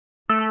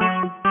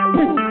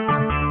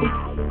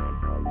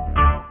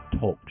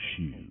Talk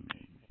shoes.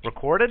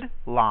 Recorded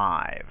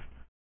live.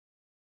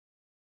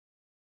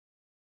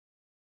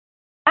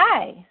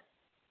 Hi.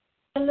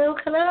 Hello,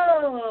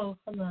 hello.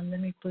 Hold on, let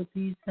me put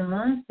these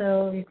on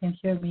so you can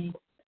hear me.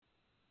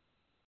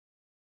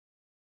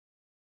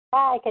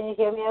 Hi, can you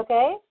hear me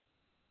okay?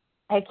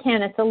 I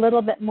can. It's a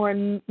little bit more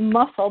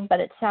muffled, but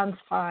it sounds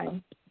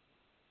fine.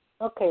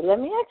 Okay, let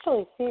me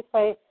actually see if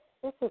there's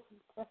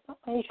not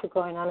an issue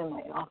going on in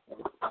my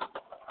office.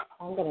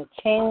 I'm going to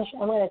change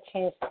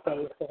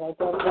space because I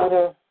get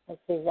better,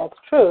 let's see if that's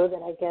true,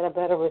 that I get a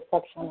better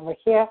reception over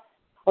here.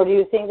 Or do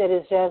you think that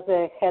it's just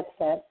a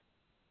headset?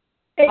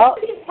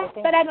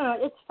 But I don't know.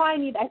 It's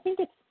fine either. I think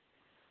it's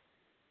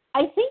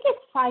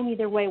fine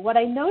either way. What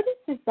I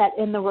noticed is that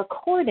in the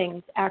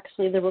recordings,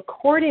 actually, the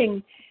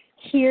recording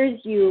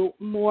records you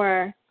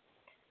more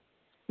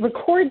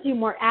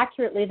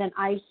accurately than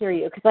I hear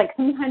you. Because, like,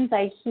 sometimes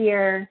I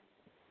hear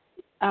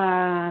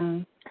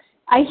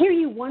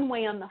you one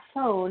way on the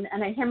phone,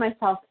 and I hear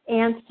myself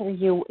answer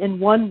you in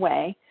one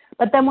way.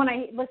 But then when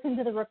I listen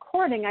to the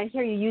recording, I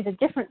hear you use a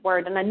different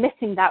word, and I'm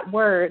missing that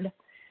word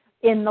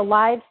in the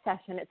live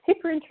session. It's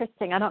super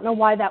interesting. I don't know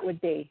why that would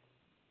be.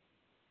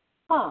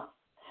 Huh.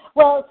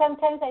 Well,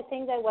 sometimes I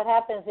think that what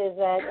happens is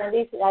that, and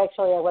this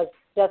actually I was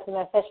just in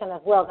a session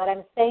as well, that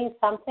I'm saying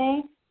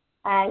something,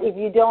 and if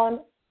you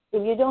don't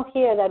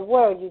hear that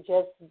word, you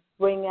just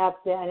bring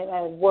up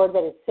a word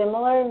that is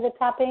similar in the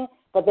tapping,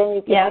 but then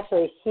you can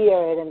actually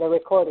hear it in the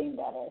recording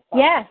better. So,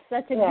 yes,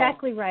 that's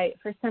exactly right.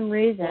 For some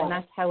reason,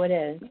 that's how it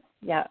is.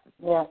 Yeah.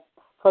 Yeah.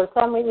 For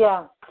some reason,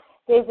 yeah.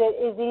 Is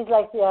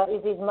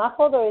it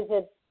muffled or is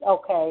it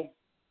okay?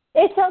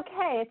 It's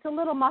okay. It's a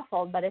little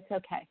muffled, but it's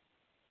okay.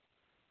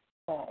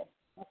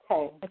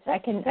 Okay. I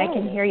can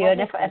hear you,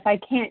 and if I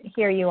can't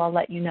hear you, I'll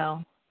let you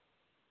know.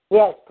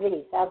 Yes,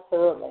 please.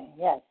 Absolutely.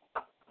 Yes.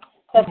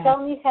 So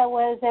tell me, how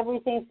was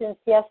everything since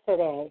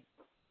yesterday?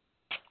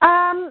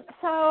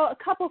 So a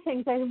couple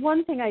things. There's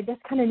one thing I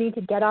just kind of need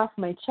to get off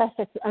my chest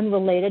that's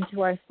unrelated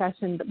to our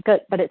session,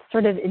 but it's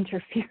sort of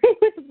interfering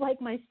with like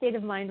my state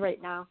of mind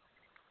right now.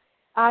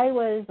 I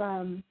was,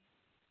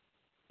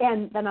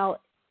 and then I'll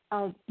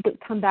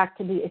come back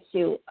to the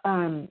issue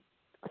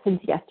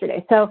since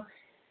yesterday. So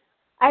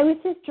I was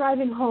just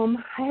driving home.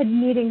 I had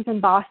meetings in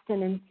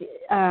Boston,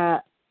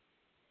 and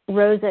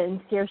Rosa and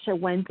Saoirse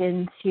went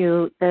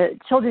into the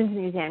Children's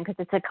Museum because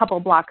it's a couple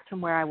blocks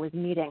from where I was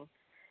meeting.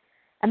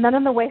 And then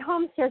on the way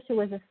home, Saoirse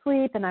was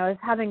asleep, and I was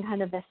having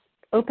kind of this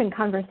open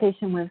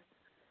conversation with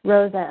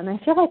Rosa, and I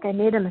feel like I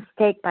made a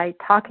mistake by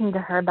talking to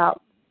her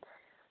about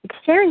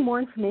sharing more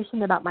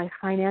information about my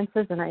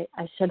finances than I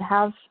should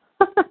have.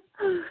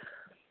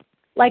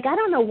 Like, I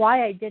don't know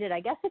why I did it.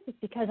 I guess it's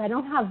just because I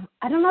don't have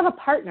a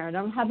partner. I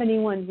don't have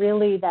anyone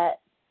really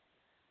that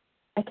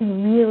I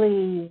can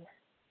really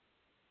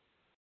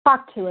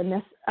talk to. And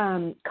this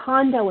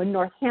condo in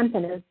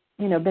Northampton has,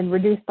 been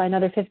reduced by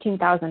another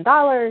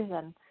 $15,000,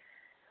 and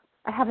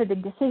I have a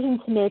big decision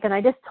to make. And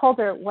I just told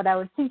her what I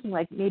was thinking,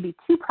 like maybe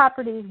 2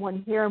 properties,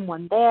 one here and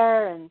one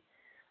there, and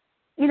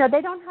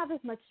they don't have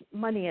as much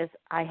money as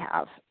I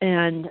have,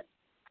 and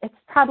it's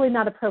probably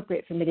not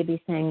appropriate for me to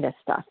be saying this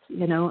stuff,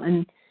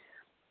 and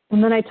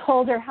then I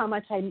told her how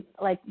much I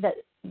like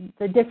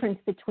the difference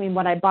between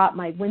what I bought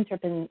my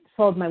Winthrop and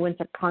sold my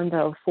Winthrop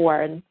condo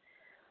for, and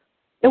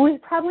it was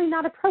probably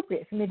not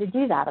appropriate for me to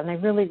do that, and I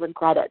really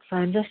regret it. So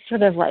I'm just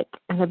sort of like,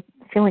 I'm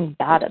feeling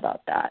bad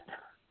about that.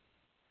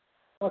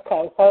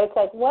 Okay, so it's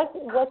like, what's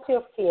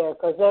your fear?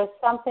 Because there's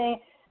something,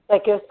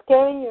 like you're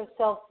scaring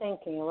yourself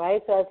thinking,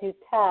 right? So as you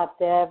tap,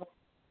 Deb,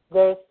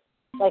 there's,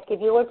 like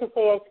if you were to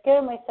say, I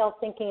scare myself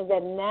thinking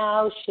that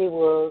now she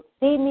will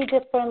see me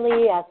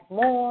differently, ask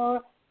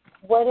more.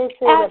 What is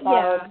it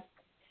about?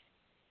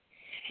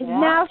 Yeah.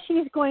 Now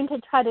she's going to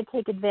try to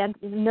take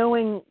advantage,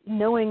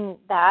 knowing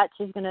that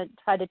she's going to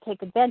try to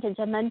take advantage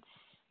and then,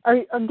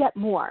 or get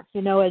more,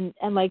 and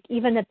like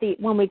even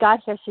when we got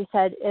here, she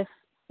said, if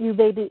we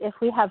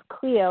have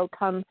Cleo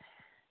come,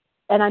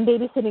 and I'm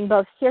babysitting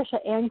both Saoirse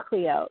and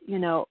Cleo,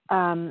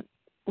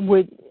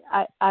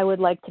 I would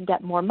like to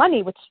get more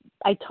money, which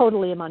I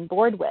totally am on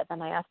board with.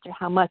 And I asked her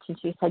how much, and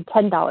she said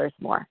 $10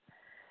 more.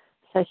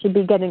 So she'd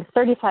be getting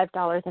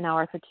 $35 an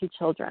hour for 2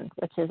 children,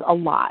 which is a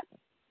lot.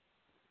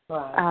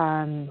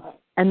 Right.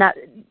 And that,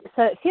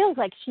 so it feels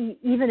like she,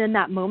 even in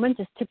that moment,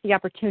 just took the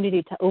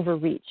opportunity to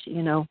overreach,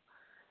 Yeah.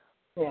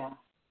 Yeah.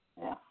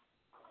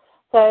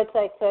 So it's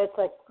like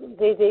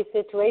the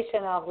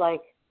situation of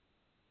like,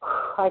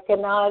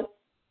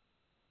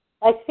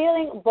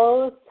 feeling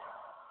both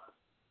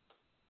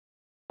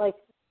like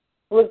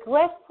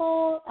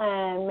regretful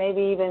and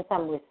maybe even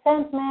some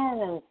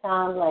resentment and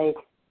some like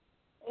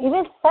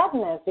even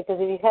sadness, because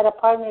if you had a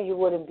partner, you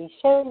wouldn't be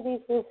sharing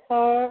this with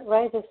her,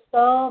 right? There's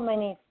so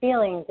many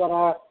feelings that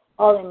are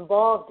all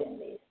involved in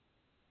these.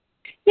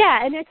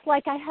 Yeah, and it's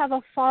like I have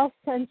a false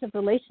sense of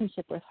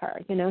relationship with her.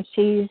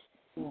 She's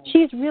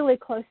she's really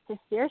close to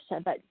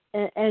Saoirse, but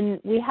and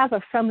we have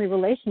a friendly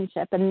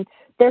relationship, and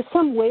there's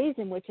some ways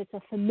in which it's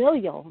a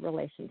familial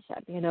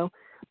relationship, you know.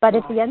 But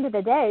at the end of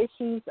the day,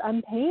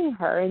 I'm paying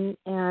her, and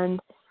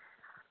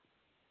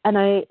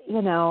I,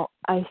 you know,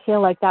 I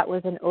feel like that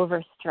was an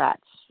overstretch.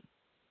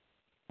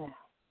 Yeah.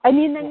 I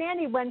mean,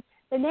 when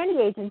the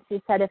nanny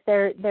agency said if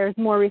there's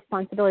more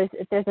responsibilities,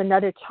 if there's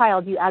another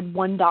child, you add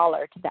 $1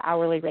 to the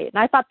hourly rate,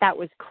 and I thought that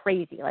was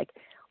crazy. Like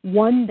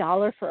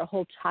 $1 for a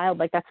whole child,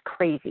 like that's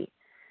crazy.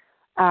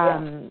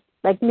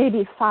 Like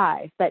maybe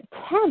 5, but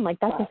 10, like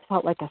that just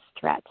felt like a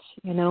stretch,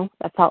 you know?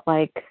 That felt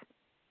like...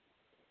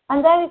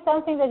 And that is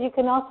something that you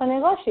can also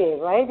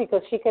negotiate, right?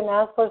 Because she can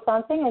ask for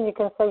something and you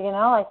can say, you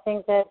know, I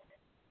think that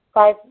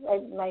 5,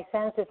 my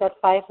sense is that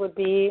 5 would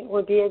be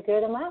a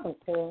good amount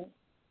to,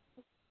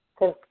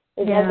 because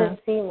it doesn't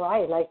seem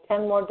right. Like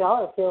 $10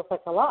 more feels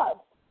like a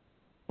lot.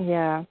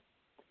 Yeah.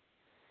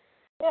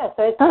 Yeah,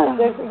 so it's,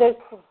 there's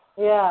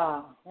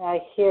I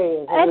hear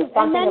you. There's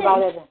something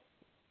about it.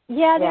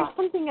 Yeah, there's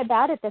something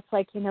about it that's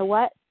like, you know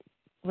what?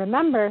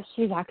 Remember,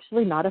 she's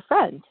actually not a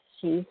friend.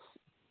 She's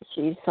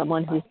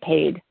someone who's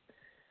paid.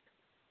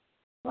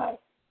 Right.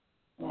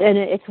 And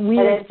it's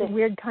weird. It's a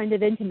weird kind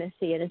of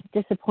intimacy, and it's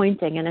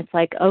disappointing. And it's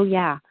like, oh,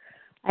 yeah,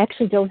 I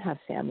actually don't have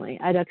family.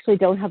 I actually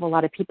don't have a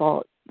lot of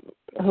people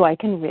who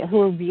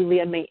who are really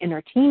in my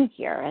inner team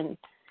here, and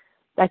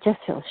that just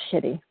feels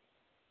shitty.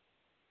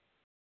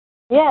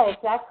 Yeah,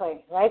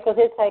 exactly, right? Because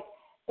it's like,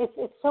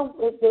 it's so,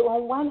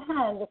 on one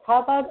hand,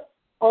 how about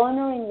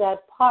honoring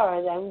that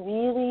part that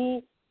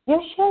really,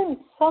 you're sharing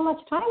so much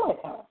time with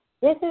her.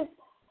 This is,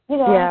 you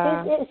know,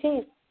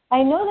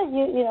 I know that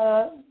you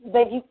know,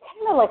 that you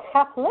kind of like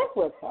half live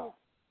with her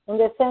in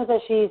the sense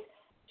that she's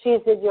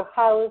at your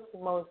house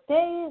most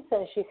days,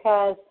 and she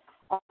has,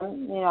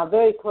 you know, a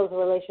very close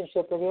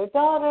relationship with your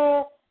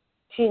daughter.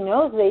 She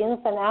knows the ins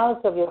and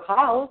outs of your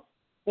house,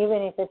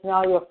 even if it's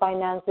not your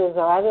finances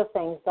or other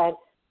things. But,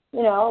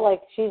 you know,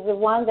 like she's the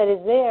one that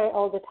is there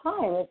all the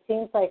time. It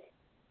seems like,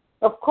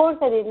 of course,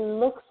 that it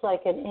looks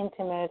like an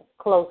intimate,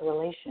 close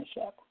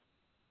relationship.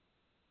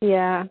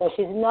 Yeah. But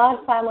she's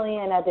not family,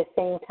 and at the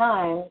same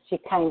time, she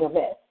kind of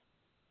is.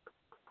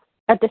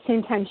 At the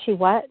same time, she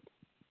what?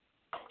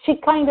 She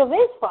kind of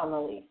is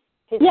family.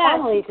 She's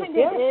family to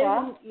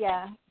Saoirse.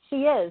 Yeah,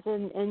 she is,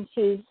 and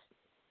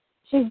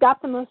she's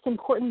got the most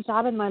important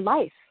job in my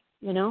life.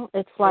 You know,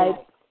 it's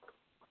like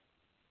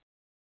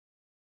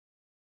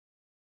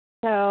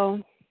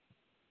so.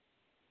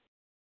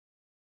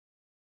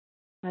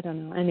 I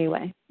don't know.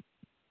 Anyway.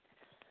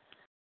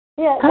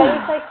 Yeah, but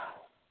it's like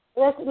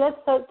let's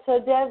so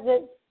Deb,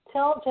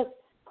 just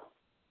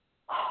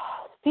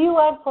spew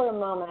out for a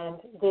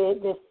moment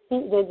the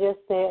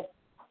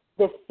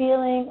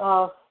feeling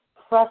of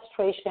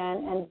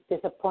frustration and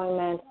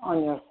disappointment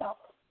on yourself,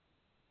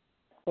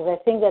 because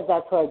I think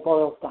that's what it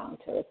boils down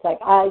to. It's like,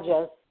 I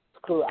just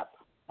screw up.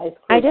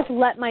 I just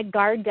let my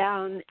guard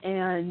down,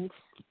 and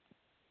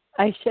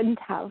I shouldn't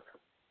have.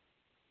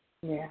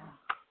 Yeah.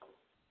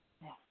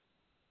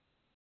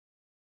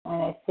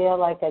 And I feel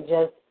like I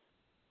just,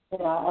 you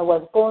know, I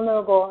was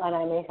vulnerable, and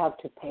I may have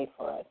to pay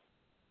for it.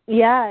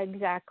 Yeah,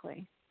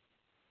 exactly.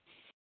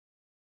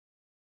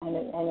 And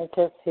it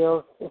just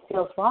feels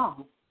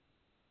wrong.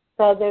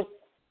 So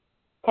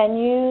can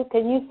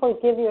you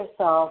forgive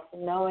yourself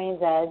knowing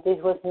that this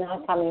was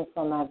not coming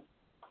from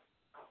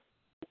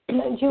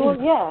you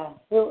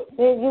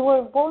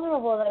were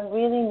vulnerable and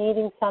really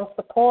needing some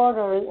support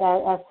or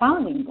a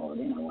sounding board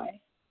in a way.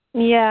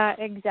 Yeah,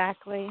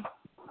 exactly.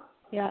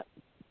 Yeah.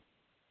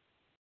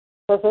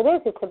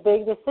 Because it's a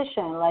big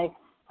decision. Like,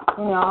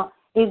 you know,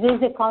 is this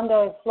the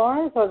condo in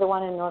Florence or the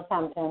one in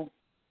Northampton?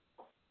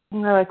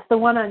 No, it's the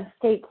one on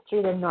State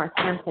Street in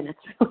Northampton. It's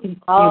really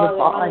beautiful. Oh, the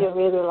one you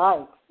really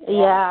like.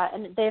 Yeah,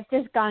 and they've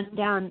just gone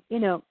down, you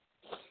know,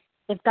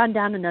 they've gone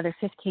down another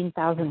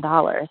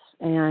 $15,000.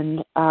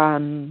 And,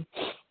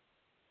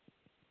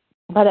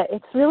 but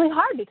it's really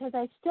hard because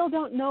I still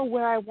don't know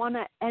where I want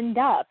to end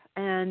up.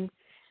 And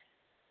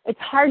it's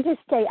hard to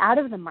stay out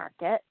of the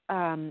market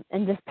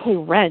and just pay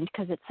rent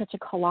because it's such a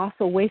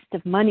colossal waste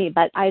of money.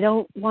 But I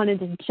don't want to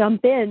just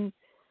jump in.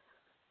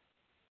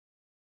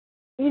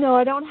 You know,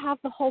 I don't have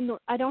the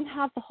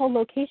whole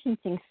location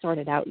thing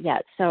sorted out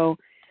yet. So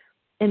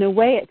in a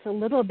way, it's a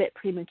little bit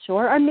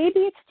premature, or maybe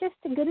it's just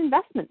a good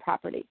investment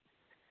property.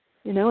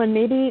 You know, and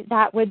maybe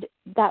that would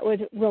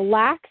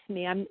relax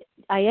me.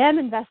 I am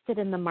invested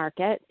in the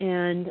market,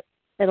 and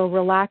it'll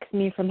relax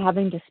me from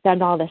having to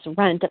spend all this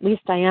rent. At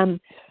least I am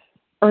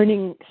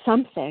earning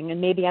something, and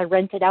maybe I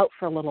rent it out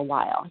for a little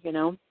while, you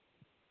know?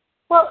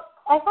 Well,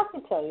 I have to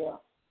tell you,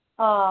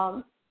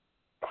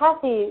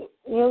 Kathy,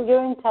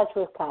 you're in touch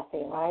with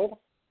Kathy, right?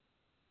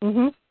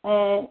 Mm-hmm.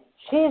 And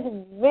she's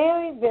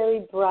very,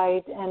 very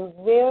bright and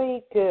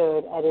very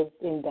good at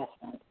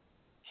investment.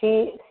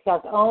 She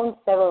has owned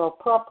several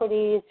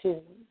properties.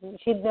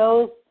 She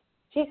knows,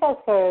 she has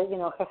her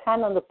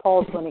hand on the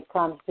pulse when it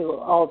comes to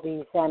all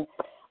these. And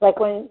like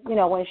when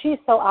she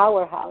saw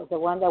our house, the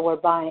one that we're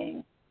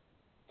buying,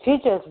 she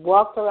just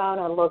walked around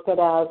and looked at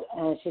us,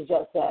 and she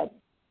just said,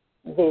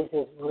 this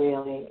is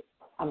really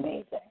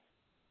amazing.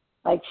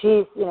 Like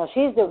she's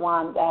the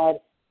one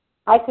that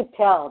I could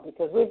tell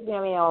because we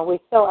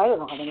saw, I don't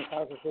know how many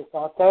houses we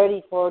saw,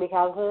 30, 40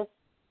 houses.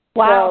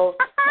 Wow.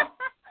 So,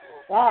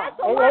 yeah, that's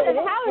a lot of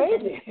houses.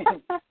 Crazy.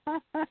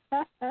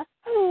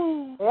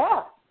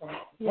 Yeah.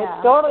 It's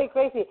Yeah. totally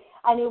crazy.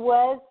 And it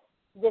was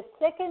the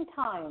second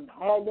time.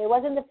 It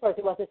wasn't the first.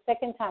 It was the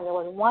second time. There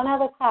was one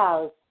other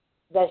house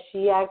that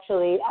she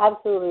actually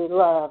absolutely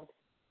loved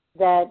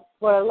that,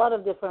 for a lot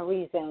of different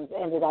reasons,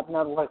 ended up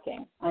not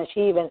working. And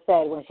she even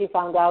said when she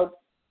found out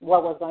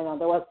what was going on,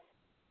 there was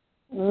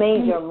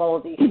major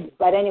mold issues.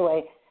 But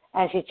anyway,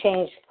 and she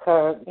changed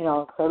her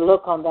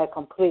look on that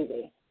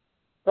completely.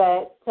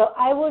 But so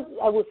I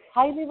would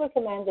highly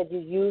recommend that you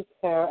use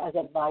her as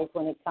advice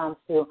when it comes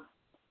to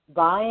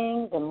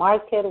buying, the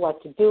market,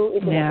 what to do,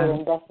 is it a good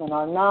investment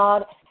or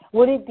not.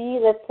 Would it be,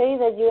 let's say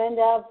that you end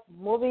up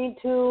moving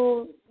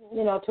to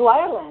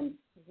Ireland,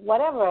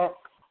 whatever.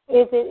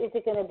 Is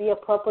it going to be a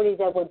property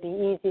that would be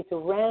easy to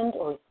rent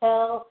or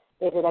sell?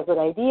 Is it a good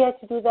idea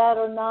to do that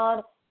or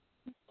not?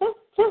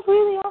 Just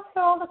really ask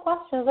her all the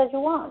questions that you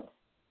want.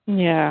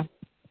 Yeah.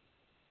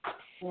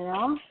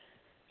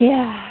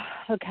 Yeah.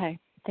 Okay.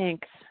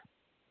 Thanks.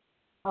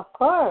 Of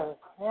course.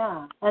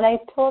 Yeah. And I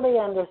totally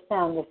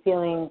understand the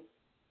feeling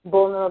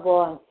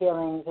vulnerable and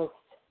feeling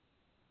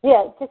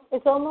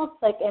it's almost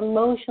like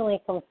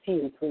emotionally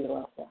confused with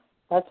Rosa.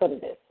 That's what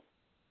it is.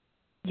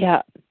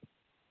 Yeah.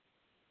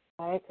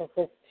 Right?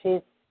 Because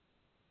she's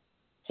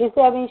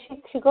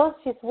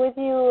with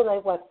you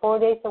like what, 4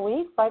 days a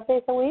week, 5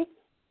 days a week?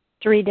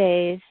 3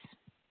 days.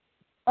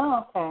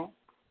 Oh, okay.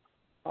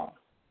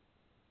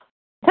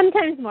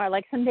 Sometimes more,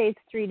 like some days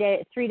 3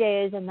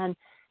 days and then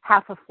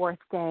half a fourth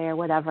day or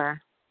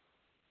whatever.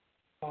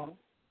 Okay.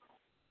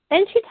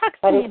 And she talks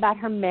to me about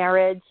her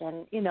marriage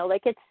and,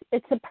 like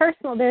there's a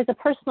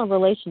personal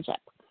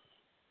relationship.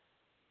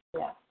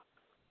 Yeah.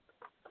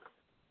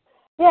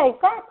 Yeah,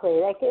 exactly.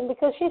 Like,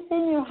 because she's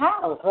in your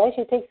house, right?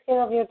 She takes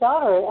care of your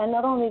daughter. And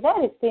not only that,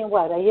 it's been,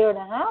 what, a year and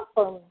a half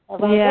or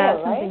around there,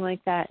 right? Something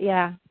like that.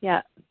 Yeah.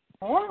 Yeah,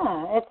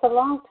 it's a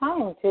long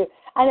time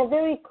and a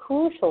very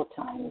crucial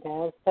time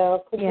there.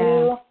 So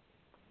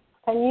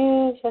can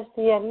you just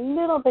be a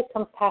little bit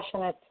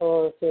compassionate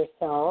towards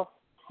yourself?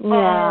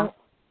 Yeah.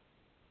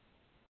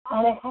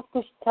 And I have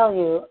to tell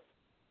you,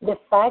 the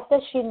fact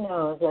that she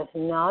knows does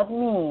not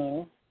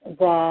mean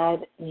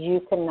that you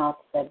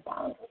cannot set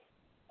boundaries.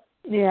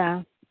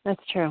 Yeah,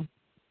 that's true.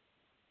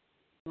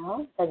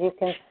 That you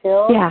can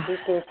still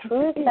speak your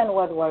truth and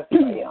what works for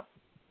you.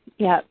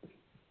 Yeah.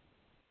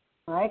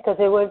 Right? Because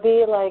it would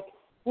be like,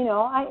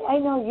 I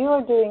know you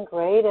are doing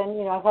great,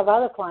 and, I have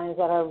other clients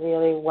that are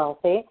really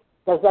wealthy.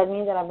 Does that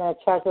mean that I'm going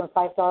to charge them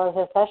 $5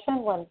 a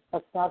session when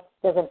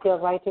doesn't feel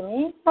right to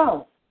me?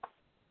 No.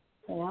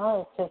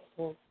 It's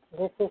just,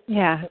 this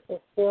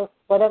feels,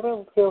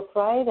 whatever feels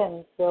right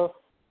and feels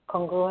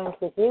congruent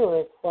with you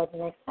is what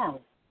makes sense.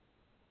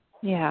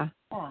 Yeah.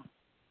 Yeah.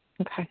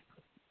 Okay.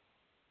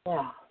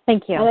 Yeah.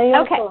 Thank you.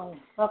 Okay.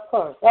 Of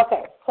course.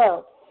 Okay.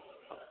 So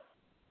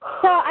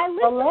I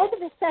listened to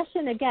the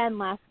session again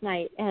last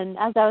night, and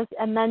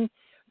then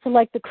for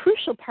like the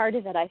crucial part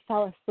of it, I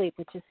fell asleep,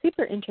 which is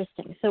super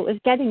interesting. So it was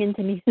getting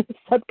into me in a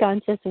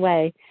subconscious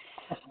way.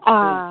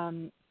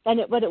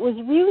 But it was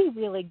really,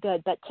 really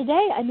good. But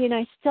today, I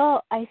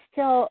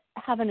still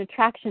have an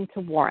attraction to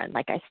Warren.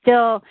 Like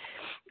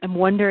I'm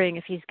wondering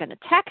if he's going to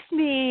text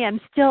me. I'm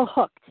still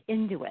hooked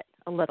into it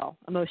a little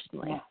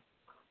emotionally. Yeah.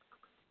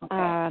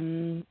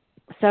 Okay.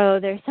 So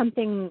there's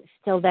something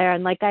still there.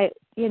 And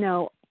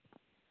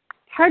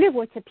part of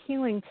what's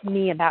appealing to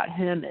me about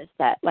him is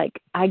that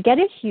I get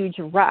a huge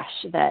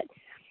rush that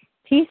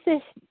he's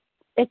this,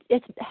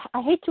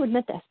 I hate to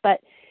admit this,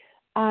 but,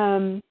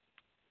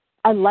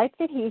 I like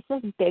that he's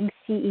this big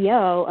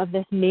CEO of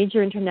this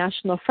major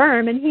international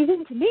firm, and he's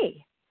into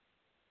me.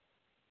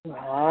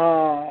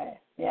 Right.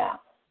 Yeah.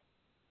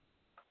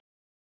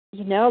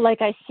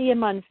 I see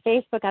him on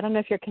Facebook. I don't know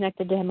if you're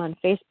connected to him on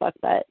Facebook,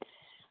 but,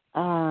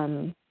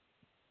 and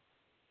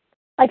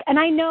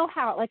I know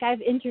how,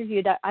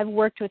 I've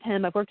worked with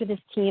him, I've worked with his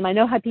team. I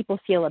know how people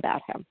feel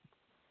about him.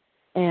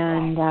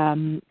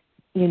 And,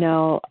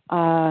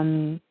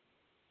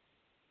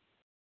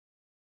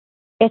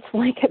 it's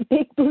like a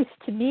big boost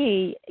to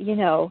me,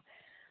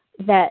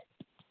 that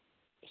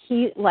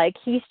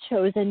he's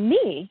chosen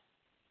me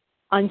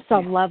on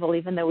some level,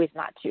 even though he's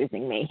not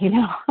choosing me,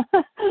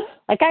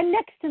 I'm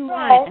next in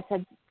line. I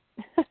said,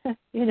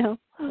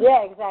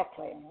 Yeah,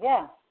 exactly.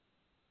 Yeah.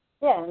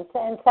 Yeah, and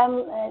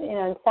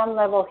in some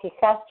level he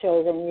has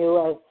chosen you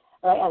as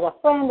a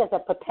friend, as a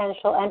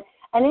potential,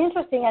 and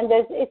interesting. And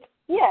it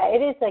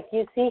is like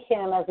you see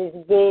him as this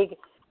big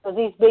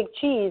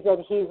cheese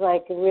that he's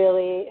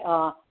really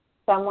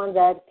someone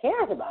that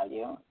cares about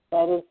you,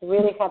 that is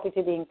really happy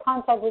to be in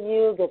contact with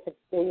you, gets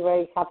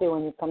very happy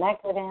when you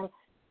connect with him.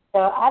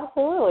 So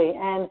absolutely,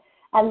 and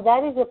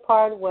that is the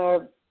part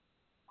where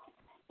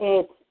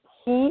he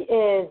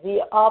is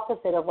the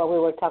opposite of what we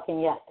were talking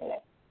yesterday,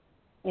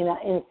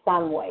 in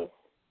some ways.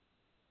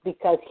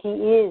 because he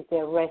is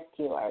the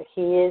rescuer,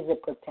 he is the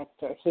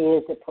protector, he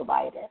is the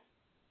provider.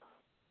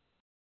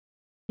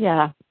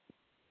 Yeah.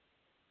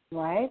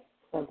 Right?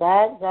 So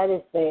that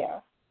is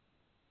there.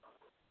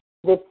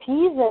 The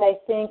piece that I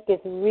think is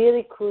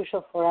really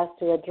crucial for us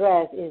to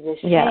address is the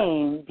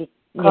shame,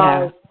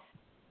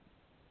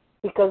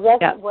 because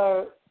that's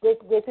where this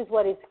is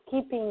what is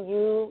keeping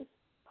you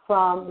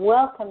from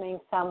welcoming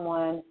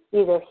someone,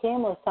 either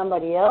him or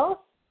somebody else,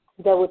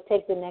 that would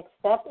take the next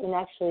step in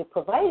actually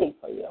providing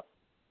for you.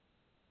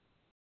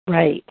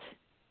 Right.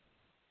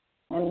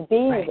 And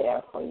being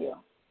there for you.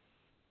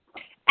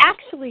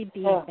 Actually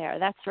being there,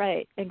 that's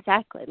right,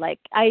 exactly. Like,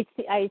 I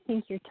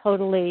think you're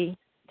totally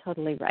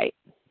right.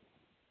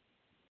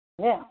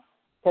 Yeah,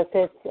 because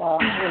it's,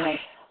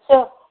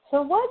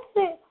 So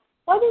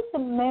what is the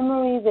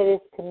memory that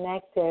is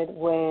connected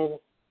with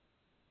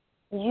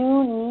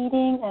you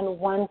needing and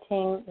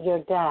wanting your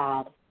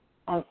dad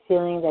and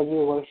feeling that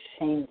you were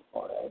shamed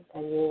for it,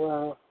 that you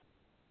were...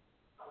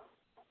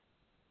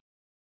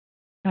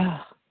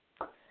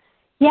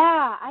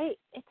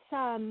 It's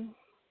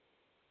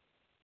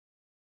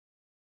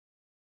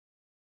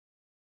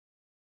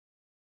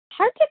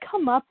hard to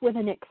come up with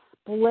an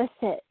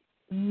explicit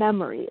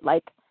memory.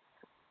 Like,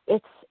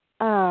 it's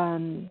let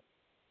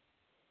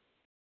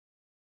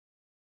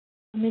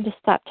me just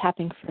stop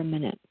tapping for a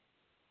minute.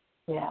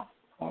 Yeah,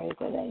 very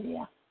good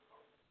idea.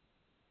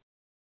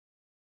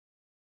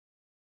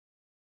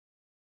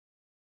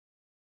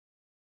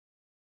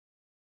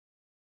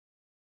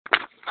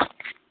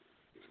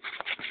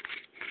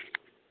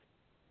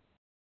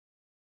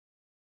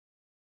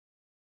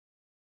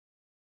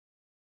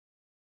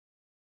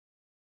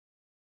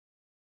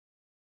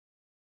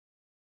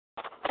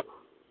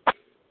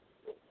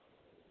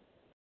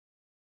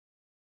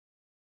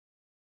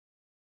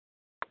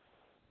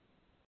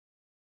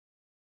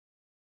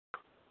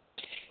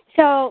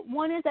 So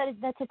one is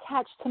that's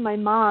attached to my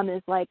mom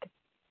is like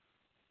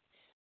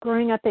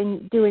growing up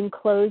and doing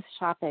clothes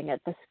shopping at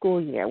the school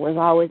year was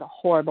always a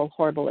horrible,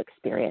 horrible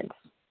experience.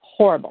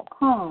 Horrible.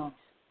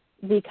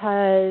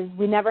 Because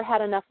we never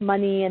had enough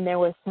money and there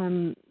was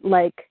some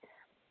like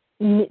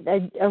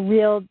a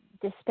real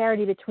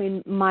disparity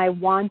between my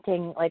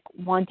wanting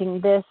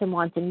this and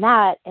wanting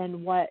that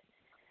and what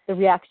the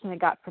reaction I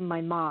got from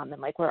my mom.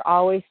 And like we're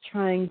always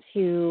trying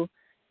to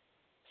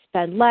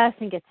spend less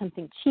and get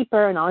something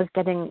cheaper and always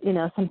getting,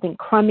 something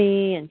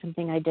crummy and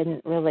something I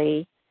didn't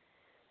really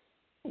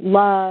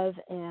love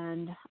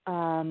and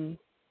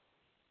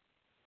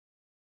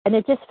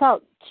it just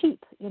felt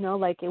cheap,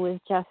 like it was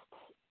just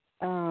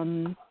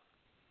and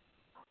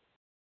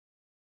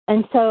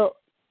so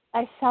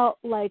I felt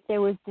like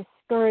there was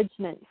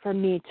discouragement for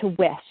me to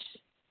wish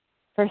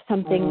for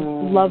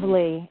something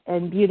lovely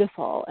and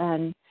beautiful,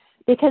 and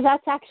because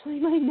that's actually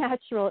my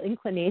natural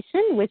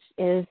inclination, which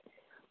is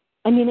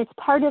it's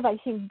part of, I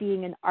think,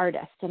 being an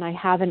artist, and I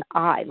have an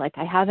eye. Like,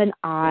 I have an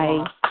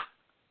eye,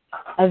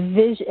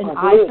 an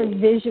eye for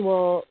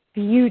visual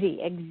beauty,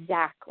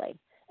 exactly.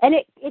 And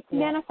it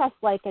manifests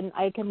like, and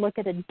I can look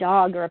at a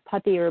dog or a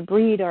puppy or a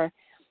breed or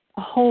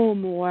a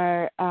home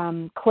or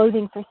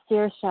clothing for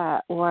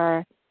Saoirse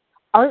or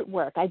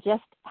artwork. I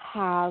just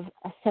have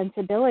a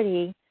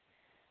sensibility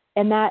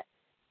in that,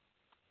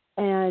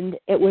 and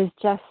it was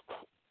just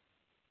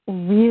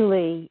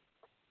really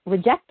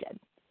rejected.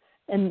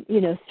 And,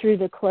 through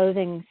the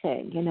clothing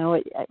thing,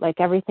 like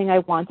everything I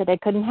wanted, I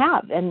couldn't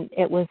have. And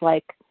it was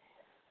like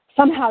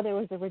somehow there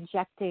was a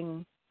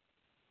rejecting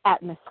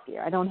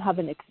atmosphere. I don't have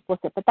an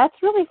explicit, but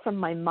that's really from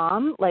my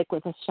mom, like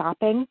with the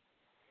shopping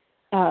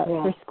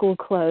for school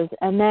clothes.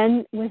 And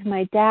then with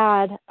my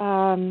dad,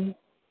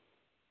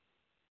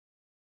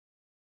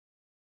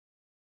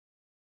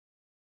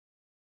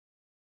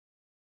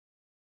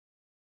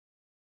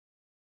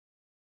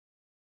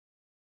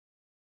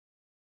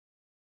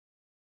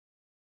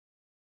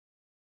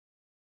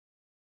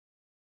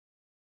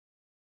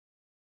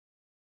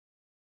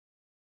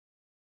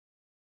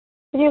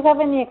 Did you have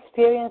any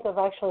experience of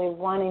actually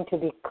wanting to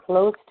be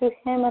close to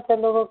him as a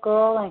little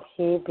girl and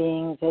he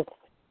being just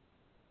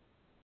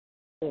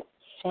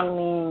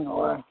shaming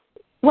or...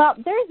 Well,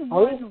 there's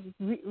one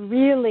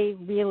really,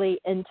 really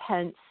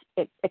intense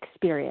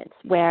experience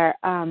where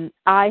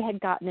I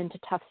had gotten into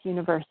Tufts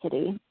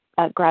University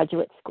at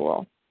graduate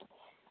school.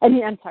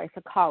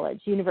 For college,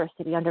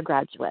 university,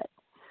 undergraduate.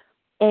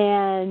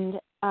 And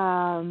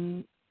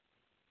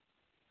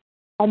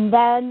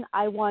then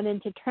I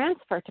wanted to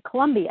transfer to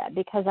Columbia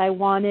because I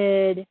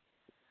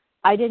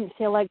didn't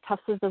feel like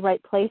Tufts was the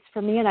right place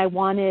for me. And I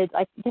wanted,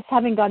 like, just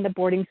having gone to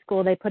boarding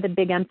school, they put a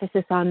big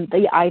emphasis on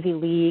the Ivy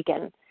League.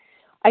 And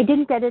I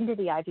didn't get into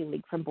the Ivy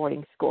League from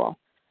boarding school.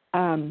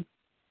 And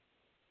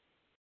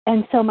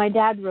so my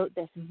dad wrote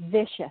this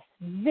vicious,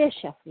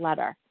 vicious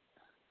letter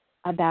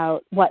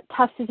about what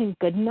Tufts isn't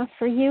good enough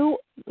for you.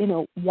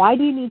 Why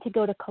do you need to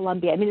go to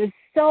Columbia? It was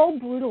so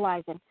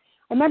brutalizing.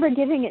 I remember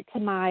giving it to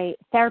my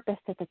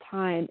therapist at the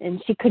time,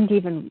 and she couldn't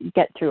even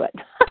get through it.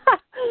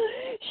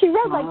 She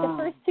read like the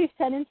first two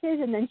sentences,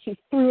 and then she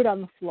threw it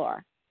on the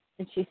floor.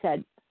 And she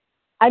said,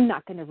 I'm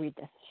not going to read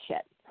this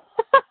shit.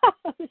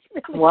 It was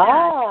really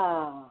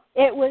Wow.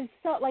 sad. It was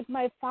so, like,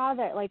 my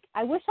father, like,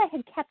 I wish I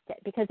had kept it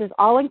because it was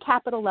all in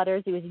capital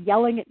letters. He was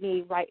yelling at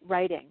me,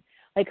 writing,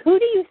 like, who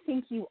do you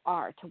think you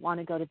are to want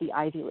to go to the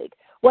Ivy League?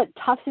 What,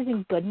 Tufts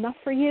isn't good enough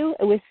for you?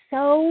 It was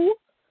so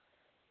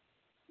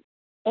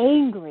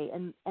angry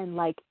and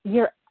like,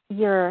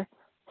 you're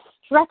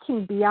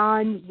stretching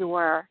beyond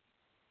your,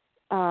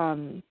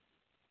 and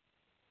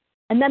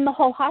then the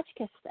whole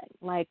Hotchkiss thing,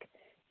 like,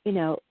 you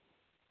know,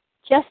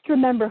 just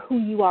remember who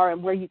you are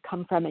and where you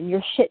come from, and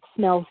your shit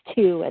smells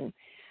too. And,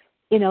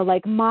 you know,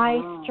 like,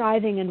 my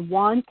striving and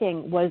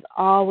wanting was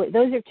always,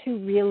 those are two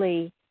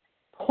really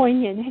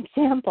poignant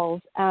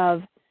examples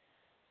of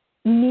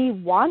me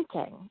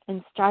wanting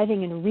and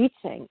striving and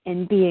reaching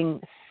and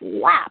being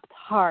slapped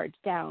hard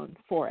down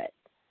for it.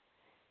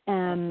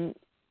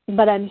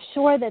 But I'm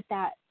sure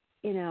that,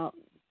 you know,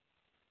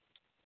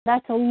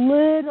 that's a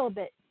little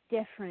bit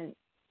different.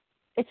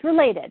 It's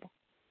related.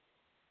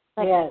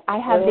 Like, yes, I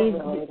have these.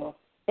 Related.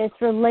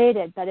 It's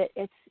related, but it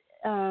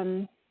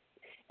also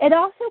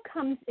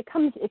comes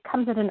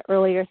at an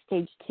earlier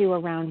stage too,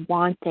 around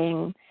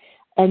wanting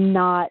and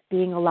not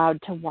being allowed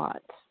to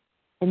want,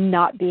 and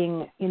not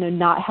being, you know,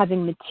 not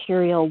having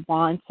material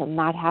wants, and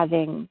not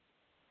having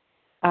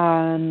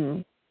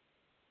that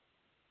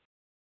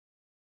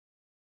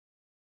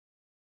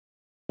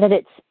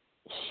it's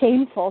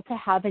shameful to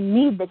have a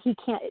need that he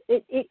can't.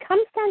 It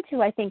comes down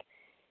to, I think,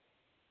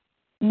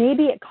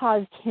 maybe it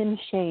caused him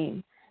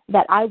shame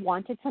that I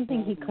wanted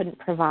something he couldn't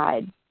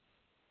provide.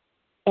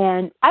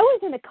 And I was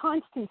in a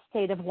constant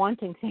state of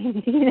wanting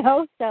things, you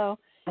know, so,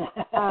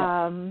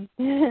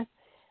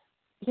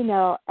 you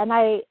know, and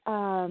I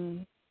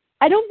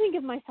don't think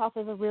of myself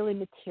as a really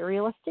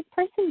materialistic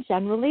person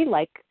generally.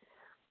 Like,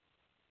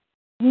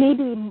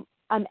 maybe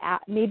I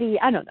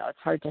don't know, it's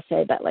hard to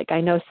say, but like,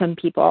 I know some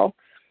people,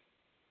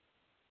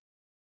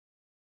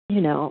 you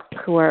know,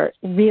 who are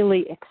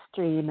really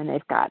extreme, and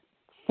they've got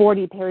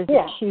 40 pairs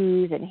of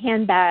shoes and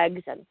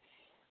handbags, and,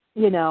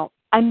 you know,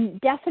 I'm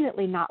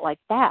definitely not like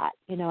that.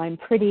 You know, I'm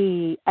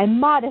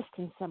modest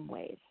in some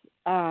ways.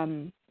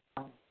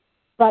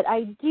 But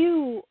I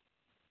do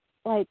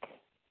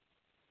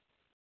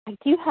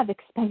have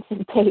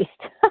expensive taste.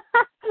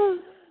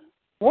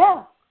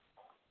 Yeah.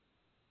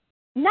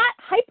 Not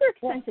hyper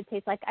expensive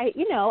taste. Like, I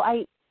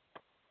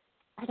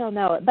don't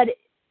know. But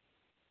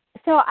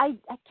so I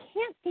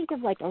can't think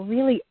of like a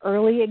really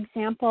early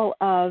example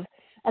of,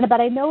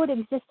 but I know it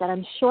exists, and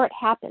I'm sure it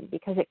happened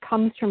because it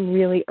comes from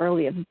really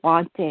early of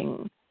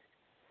wanting.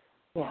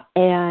 Yeah.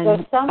 And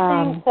there's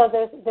something. So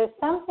there's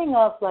something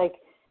of like,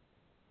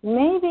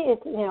 maybe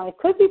it's, you know, it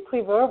could be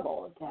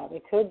pre-verbal, Deb.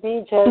 It could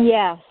be just,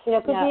 yes, you know,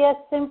 it could be as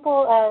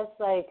simple as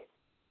like,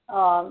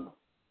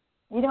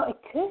 you know, it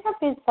could have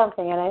been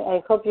something, and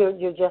I hope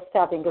you're just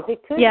tapping, because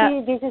it could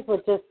be, this is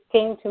what just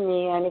came to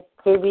me, and it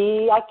could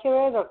be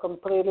accurate or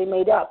completely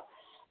made up,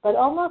 but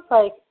almost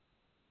like,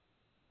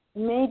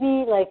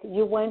 maybe like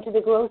you went to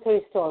the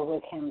grocery store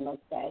with him,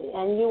 let's say,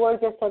 and you were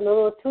just a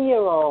little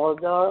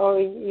 2-year-old or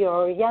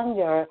you're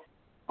younger,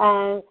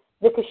 and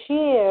the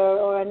cashier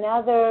or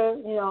another,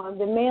 you know,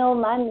 the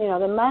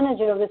the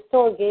manager of the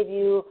store gave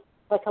you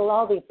like a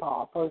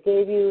lollipop or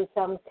gave you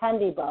some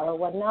candy bar or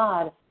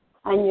whatnot,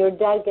 and your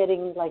dad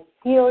getting like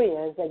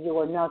furious that you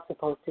were not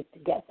supposed to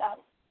get that.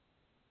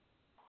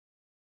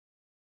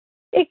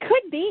 It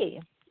could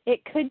be.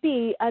 It could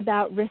be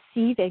about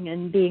receiving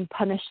and being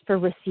punished for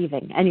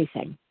receiving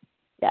anything.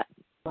 Yeah.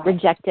 Right.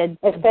 Rejected,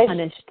 and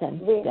punished,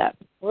 and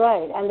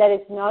right. And that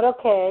it's not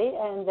okay,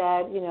 and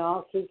that, you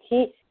know, if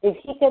he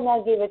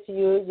cannot give it to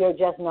you, you're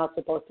just not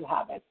supposed to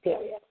have it,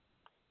 period.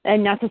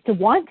 And not just to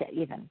want it,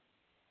 even.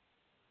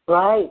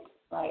 Right.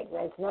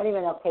 It's not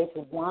even okay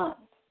to want.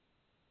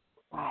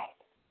 Right.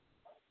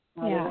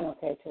 Not even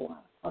okay to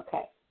want.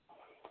 Okay.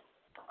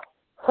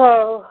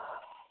 So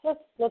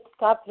let's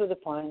stop through the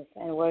points,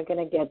 and we're going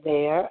to get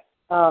there.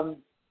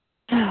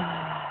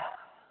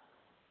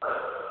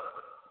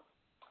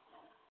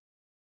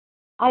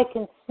 I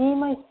can see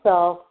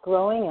myself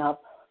growing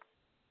up.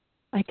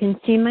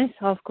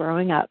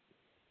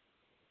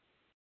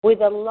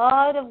 With a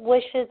lot of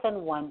wishes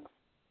and wants.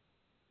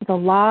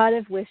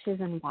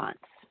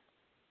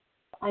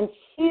 And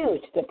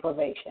huge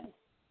deprivation.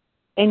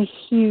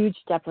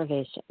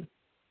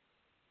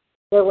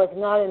 There was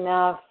not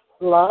enough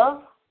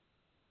love.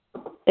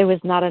 There was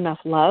not enough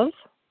love.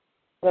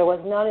 There was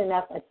not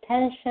enough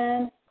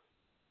attention.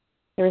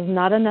 There was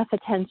not enough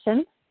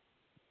attention.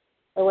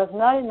 There was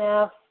not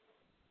enough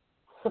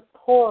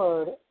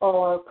support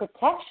or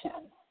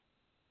protection.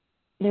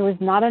 There was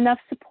not enough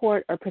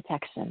support or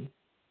protection.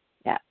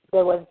 Yeah.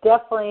 There was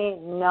definitely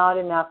not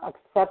enough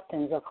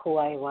acceptance of who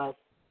I was.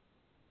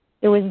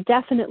 There was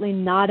definitely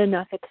not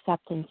enough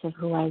acceptance of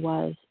who I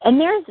was. And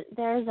there's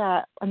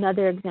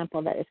another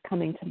example that is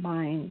coming to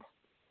mind.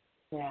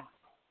 Yeah.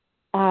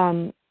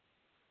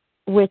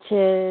 Which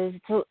is,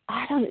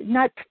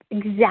 not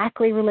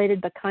exactly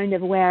related, but kind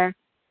of where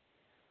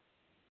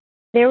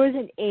there was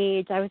an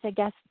age, I was, I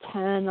guess,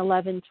 10,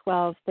 11,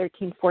 12,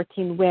 13,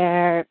 14,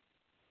 where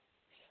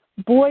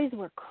boys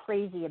were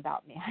crazy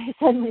about me. I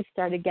suddenly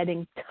started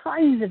getting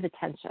tons of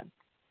attention.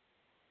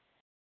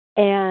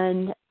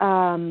 And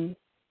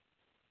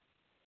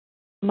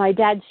my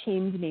dad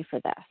shamed me for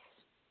this.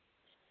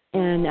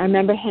 And I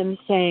remember him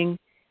saying,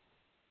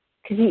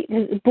 because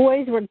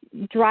boys were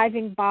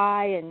driving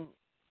by and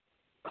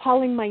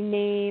calling my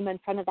name in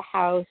front of the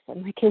house,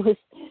 and like it was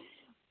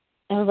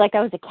like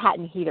I was a cat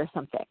in heat or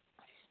something.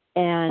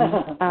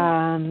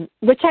 And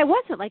which I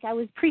wasn't, like I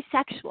was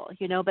pre-sexual,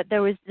 but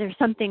there's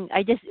something,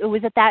 it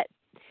was at that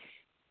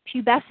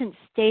pubescent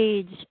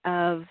stage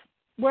of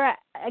where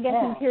I guess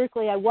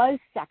empirically I was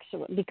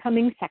sexual,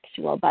 becoming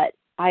sexual, but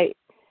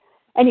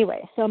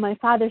anyway, so my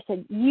father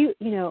said, you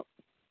know,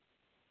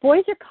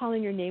 boys are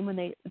calling your name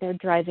when they're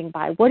driving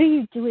by. What are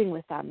you doing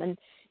with them? And,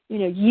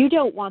 you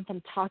don't want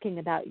them talking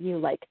about you.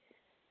 Like,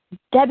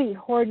 Debbie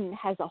Hordon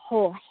has a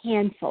whole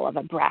handful of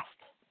a breast.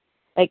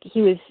 Like,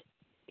 he was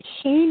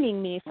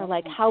shaming me for,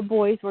 like, how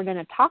boys were going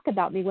to talk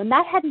about me when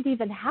that hadn't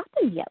even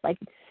happened yet. Like,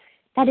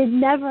 that had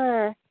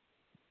never,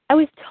 I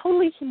was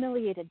totally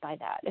humiliated by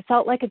that. It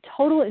felt like a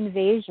total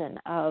invasion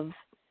of,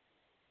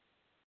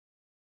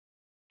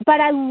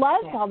 but I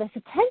loved all this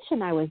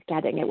attention I was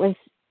getting. It was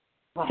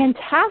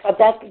fantastic. But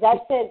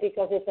that's it,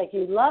 because it's like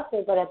you loved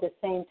it, but at the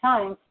same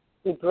time,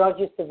 it brought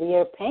you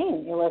severe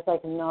pain. It was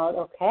like not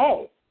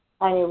okay.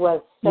 And it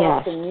was so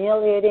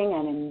humiliating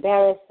and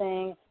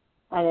embarrassing.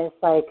 And it's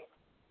like,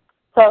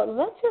 so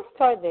let's just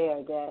start there,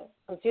 Deb,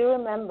 because you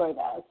remember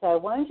that. So I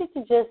want you to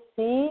just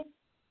see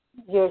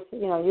you're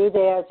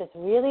there, just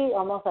really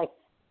almost like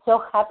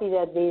so happy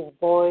that these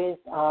boys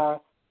are,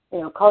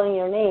 calling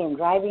your name,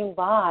 driving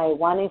by,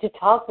 wanting to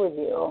talk with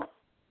you.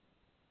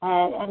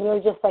 And you're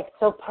just like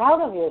so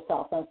proud of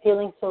yourself and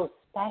feeling so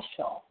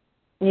special.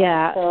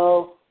 Yeah.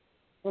 So,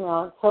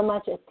 so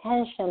much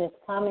attention is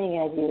coming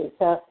at you.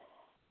 So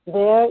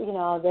there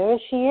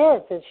she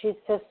is. And she's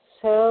just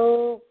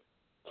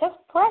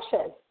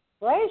precious,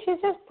 right? She's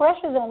just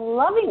precious and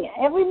loving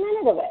every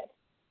minute of it.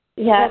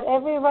 Yeah. She has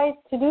every right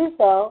to do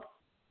so.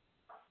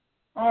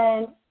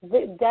 And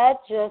that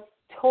just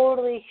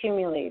totally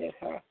humiliated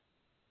her.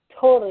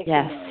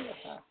 Humiliated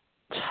her.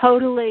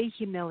 Totally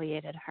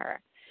humiliated her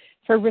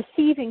for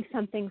receiving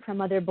something from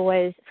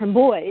boys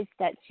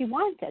that she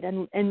wanted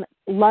and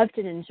loved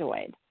and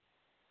enjoyed.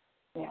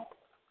 Yeah.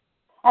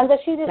 And that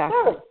she deserved.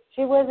 Exactly.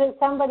 She was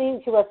somebody,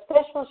 she was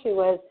special, she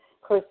was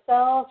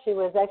herself, she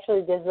was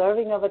actually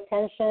deserving of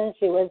attention.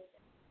 So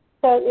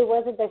it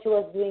wasn't that she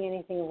was doing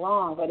anything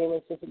wrong, but it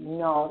was just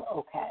not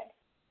okay.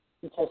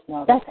 It's just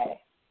not okay.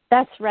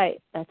 That's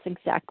right. That's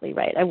exactly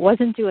right. I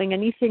wasn't doing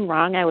anything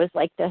wrong. I was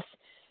like this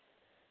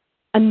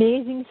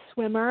amazing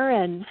swimmer,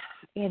 and,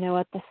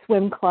 at the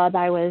swim club,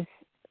 I was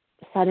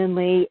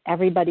suddenly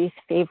everybody's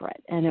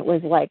favorite, and it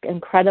was like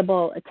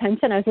incredible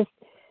attention. I was just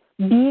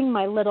being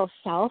my little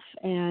self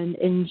and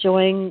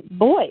enjoying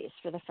boys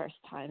for the first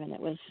time, and it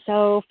was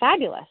so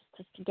fabulous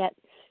just to get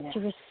to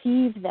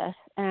receive this.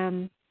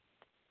 And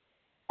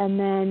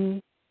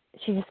then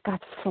she just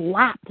got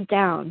slapped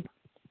down.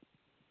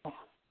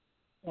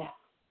 Yeah.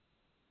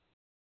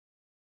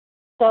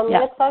 So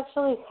let's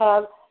actually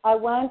have, I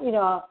want,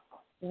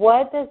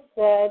 what does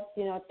that,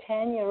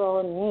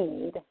 10-year-old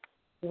need?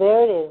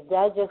 There it is.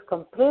 That just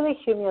completely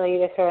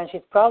humiliated her, and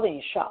she's probably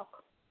in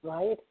shock,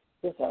 right?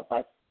 She's just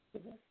like,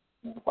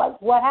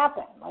 what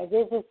happened? Like,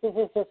 this is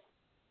just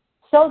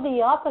so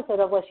the opposite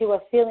of what she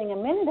was feeling a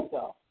minute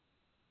ago.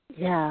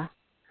 Yeah.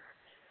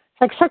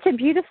 It's like such a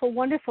beautiful,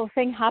 wonderful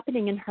thing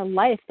happening in her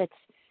life that's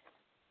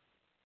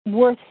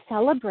worth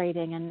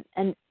celebrating,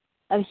 and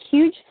a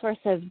huge source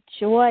of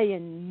joy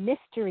and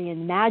mystery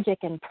and magic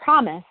and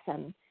promise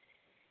and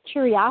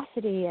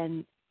curiosity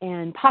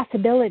and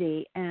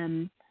possibility,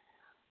 and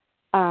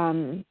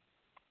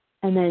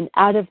then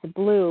out of the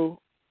blue,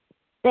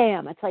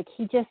 bam, it's like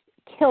he just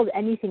killed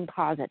anything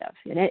positive,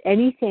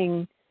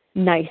 anything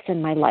nice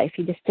in my life.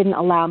 He just didn't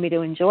allow me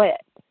to enjoy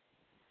it.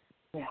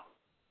 Yeah.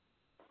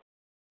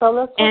 So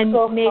let's and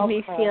made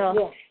me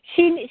feel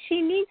she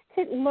needs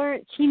to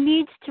learn. She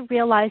needs to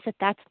realize that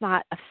that's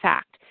not a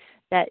fact.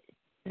 That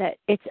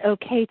it's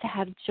okay to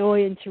have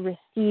joy and to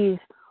receive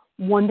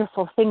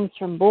wonderful things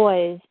from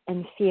boys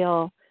and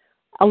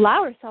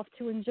allow herself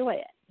to enjoy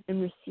it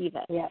and receive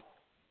it. Yeah.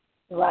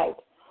 Right.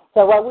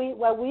 So what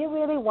we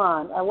really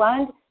want, I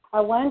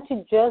want to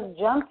just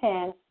jump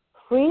in,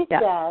 freeze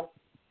that,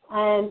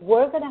 and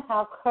we're going to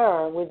have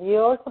her with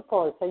your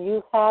support. So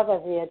you have,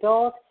 as the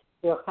adult,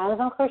 your hands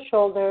on her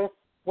shoulders.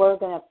 We're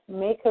going to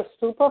make her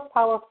super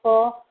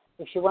powerful.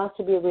 If she wants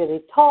to be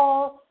really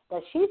tall,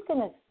 but she's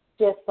going to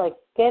just like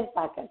get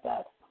back at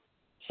that.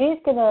 She's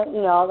going to,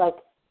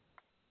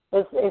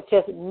 it's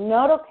just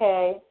not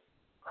okay.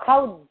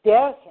 How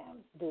dare him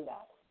do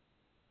that?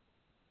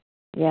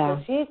 Yeah.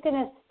 So she's going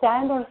to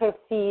stand on her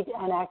feet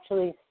and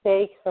actually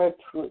say her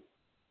truth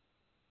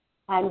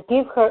and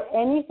give her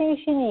anything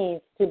she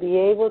needs to be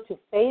able to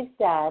face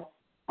that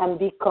and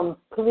be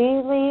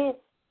completely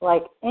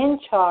in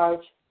charge,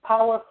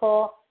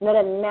 powerful, not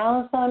an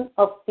ounce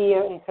of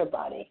fear in her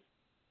body.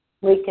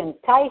 We can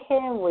tie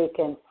him, we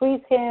can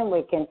freeze him,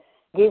 we can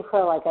give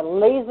her like a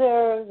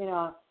laser,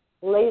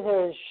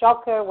 laser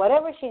shocker,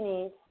 whatever she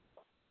needs,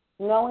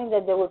 knowing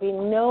that there will be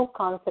no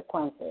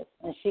consequences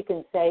and she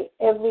can say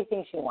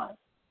everything she wants.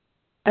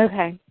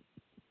 Okay.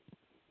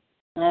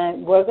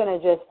 And we're going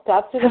to just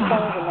tap to the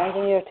phone.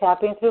 Imagine you're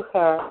tapping through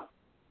her.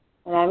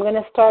 And I'm going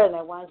to start, and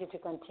I want you to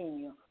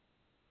continue.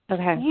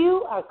 Okay.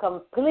 You are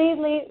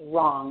completely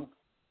wrong.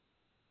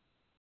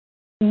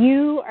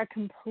 You are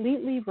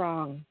completely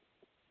wrong.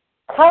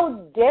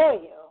 How dare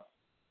you?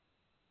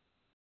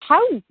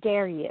 How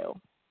dare you?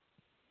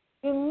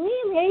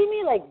 Humiliate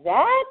me like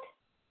that?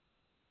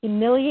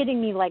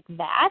 Humiliating me like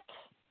that?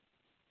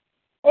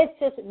 It's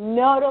just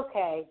not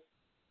okay.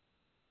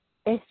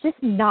 It's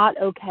just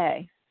not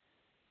okay.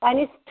 And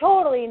it's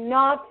totally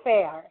not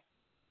fair.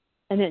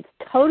 And it's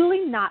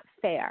totally not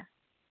fair.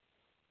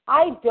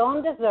 I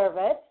don't deserve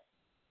it.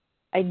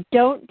 I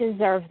don't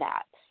deserve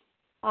that.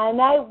 And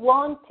I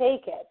won't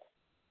take it.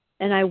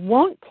 And I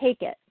won't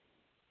take it.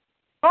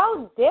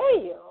 How dare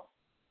you?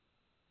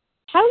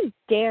 How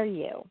dare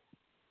you?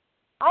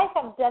 I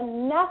have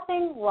done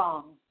nothing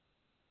wrong.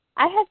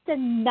 I have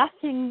done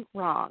nothing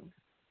wrong.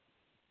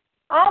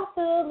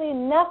 Absolutely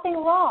nothing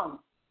wrong.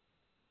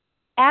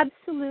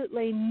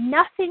 Absolutely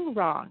nothing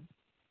wrong.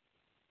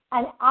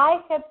 And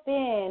I have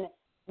been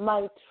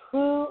my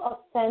true,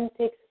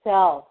 authentic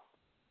self.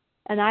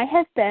 And I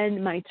have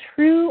been my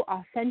true,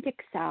 authentic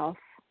self.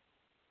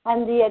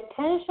 And the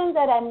attention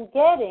that I'm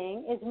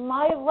getting is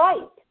my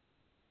right.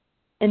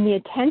 And the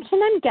attention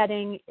I'm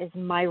getting is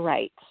my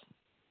right.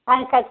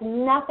 And it has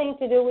nothing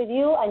to do with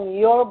you and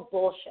your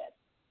bullshit.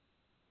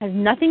 Has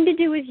nothing to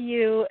do with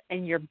you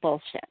and your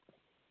bullshit.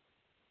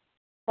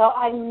 So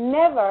I'm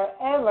never,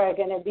 ever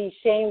going to be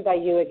shamed by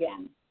you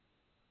again.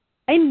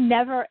 I'm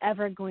never,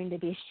 ever going to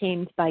be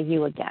shamed by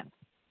you again.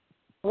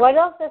 What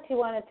else does he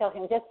want to tell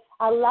him? Just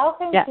allow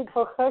him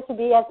for her to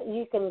be as,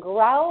 you can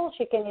growl,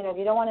 she can, if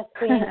you don't want to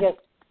scream, just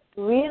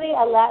really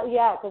allow,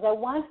 because I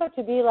want her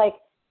to be like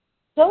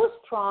so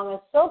strong and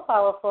so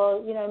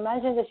powerful.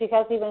 Imagine that she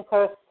has even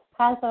her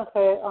hands on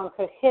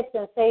her hips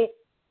and say,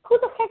 who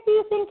the heck do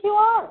you think you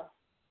are?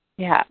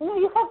 Yeah.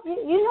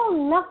 You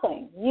know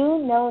nothing.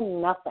 You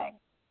know nothing.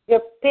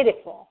 You're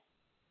pitiful.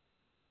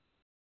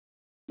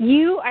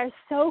 You are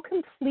so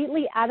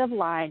completely out of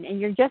line,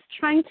 and you're just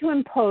trying to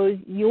impose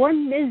your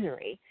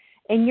misery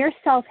and your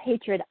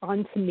self-hatred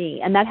onto me,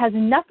 and that has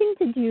nothing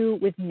to do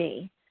with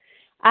me.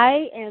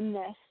 I am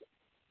this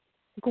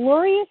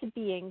glorious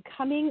being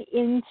coming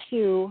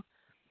into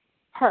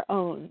her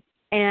own,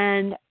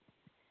 and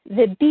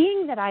the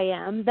being that I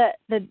am,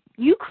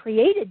 you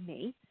created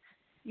me.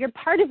 You're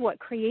part of what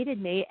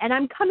created me, and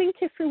I'm coming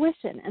to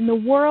fruition, and the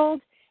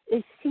world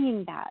is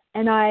seeing that,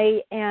 and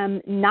I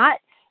am not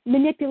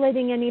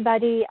manipulating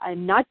anybody.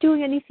 I'm not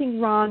doing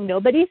anything wrong.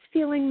 Nobody's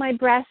feeling my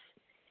breath.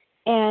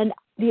 And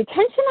the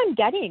attention I'm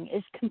getting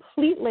is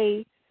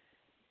completely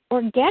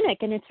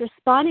organic, and it's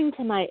responding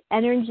to my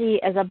energy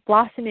as a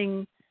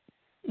blossoming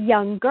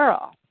young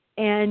girl.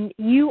 And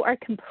you are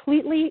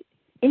completely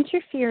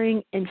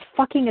interfering and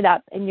fucking it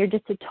up, and you're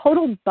just a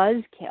total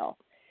buzzkill.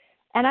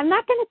 And I'm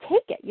not going to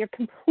take it. You're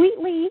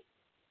completely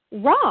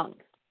wrong.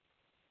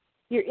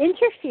 You're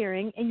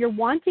interfering, and you're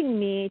wanting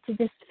me to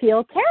just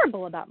feel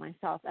terrible about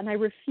myself. And I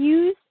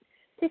refuse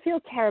to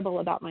feel terrible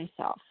about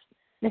myself.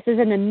 This is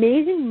an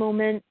amazing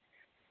moment.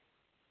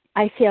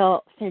 I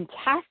feel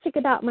fantastic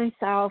about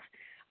myself.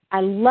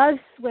 I love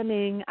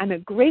swimming. I'm a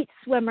great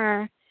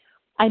swimmer.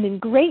 I'm in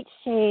great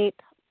shape.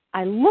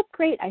 I look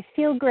great. I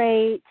feel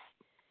great.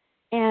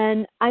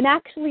 And I'm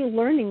actually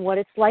learning what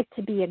it's like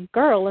to be a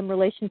girl in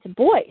relation to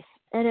boys.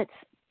 And it's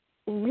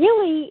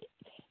really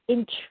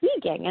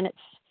intriguing, and it's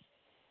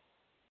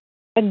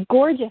a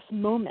gorgeous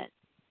moment,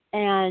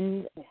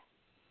 and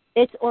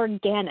it's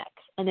organic,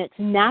 and it's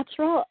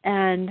natural,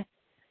 and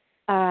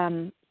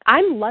I'm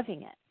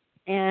loving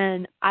it,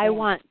 and I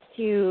want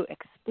to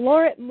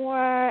explore it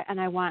more, and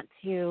I want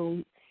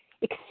to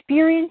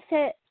experience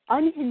it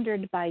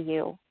unhindered by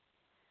you.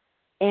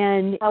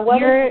 And what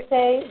did you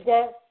say,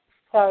 Deb?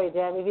 Sorry,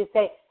 Deb, if you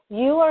say,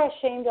 you are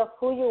ashamed of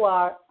who you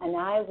are, and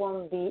I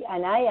won't be,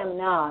 and I am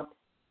not,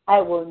 I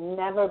will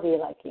never be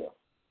like you.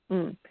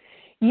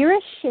 You're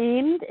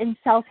ashamed and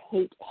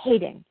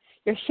self-hating.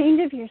 You're ashamed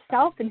of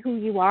yourself and who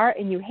you are,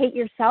 and you hate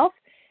yourself,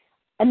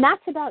 and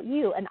that's about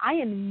you, and I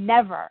am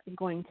never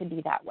going to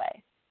be that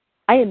way.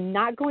 I am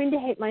not going to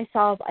hate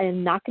myself. I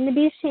am not going to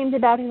be ashamed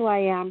about who I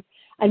am.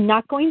 I'm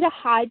not going to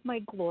hide my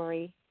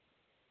glory.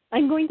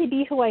 I'm going to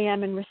be who I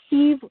am and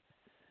receive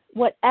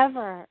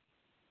whatever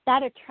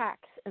that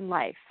attracts in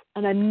life,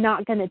 and I'm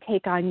not going to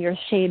take on your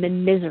shame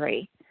and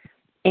misery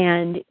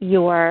and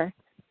your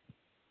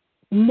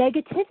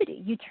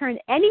negativity. You turn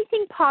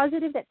anything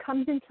positive that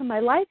comes into my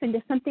life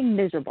into something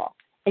miserable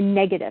and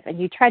negative,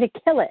 and you try to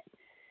kill it.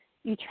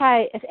 You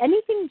try, if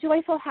anything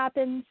joyful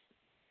happens,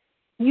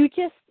 you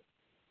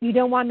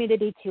don't want me to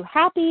be too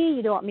happy.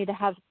 You don't want me to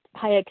have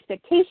high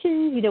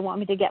expectations. You don't want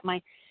me to get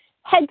my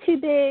head too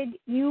big.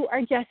 You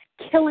are just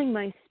killing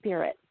my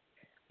spirit.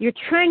 You're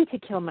trying to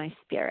kill my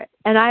spirit,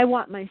 and I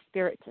want my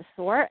spirit to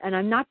soar, and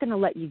I'm not going to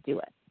let you do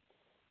it.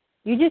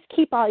 You just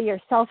keep all your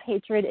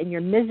self-hatred and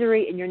your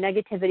misery and your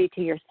negativity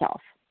to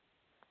yourself.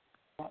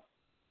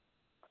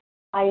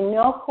 I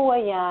know who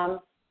I am.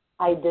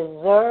 I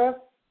deserve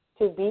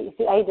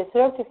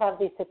to have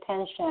this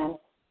attention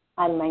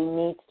and my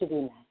needs to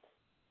be met.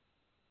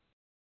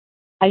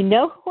 I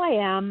know who I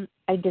am.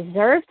 I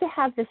deserve to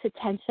have this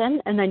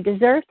attention, and I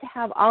deserve to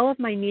have all of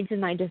my needs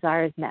and my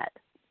desires met.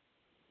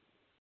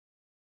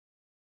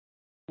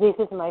 This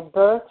is my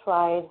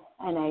birthright,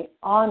 and I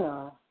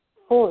honor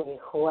fully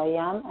who I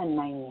am and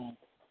my needs.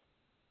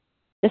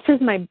 This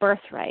is my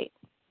birthright,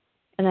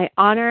 and I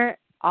honor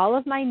all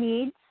of my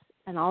needs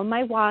and all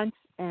my wants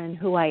and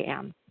who I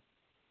am.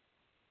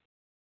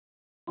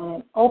 And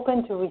I'm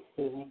open to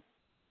receiving.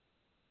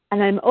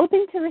 And I'm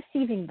open to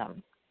receiving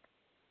them.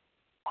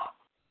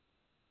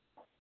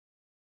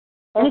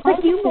 And it's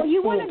like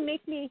you want to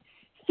make me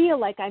feel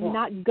like I'm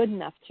not good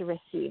enough to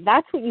receive.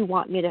 That's what you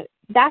want me to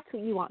feel.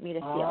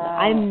 That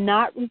I'm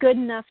not good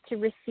enough to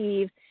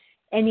receive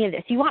any of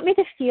this. You want me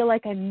to feel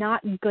like I'm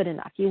not good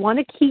enough. You want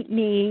to keep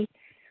me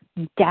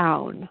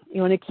down.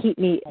 You want to keep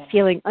me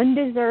feeling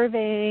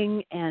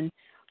undeserving and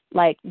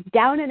like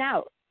down and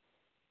out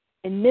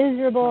and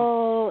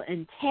miserable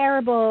and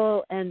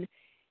terrible, and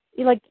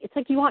it's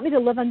like you want me to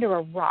live under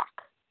a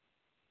rock.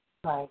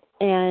 Right.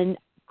 And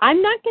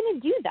I'm not going to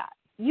do that.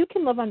 You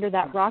can live under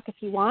that rock if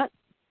you want.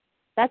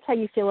 That's how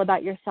you feel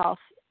about yourself.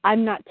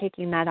 I'm not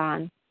taking that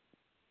on.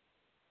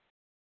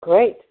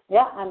 Great.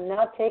 Yeah, I'm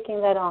not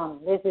taking that on.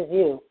 This is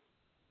you.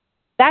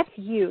 That's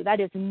you. That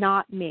is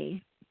not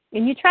me.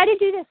 And you try to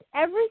do this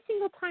every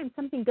single time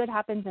something good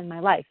happens in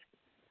my life.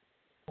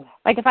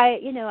 Like if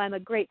I'm a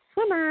great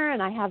swimmer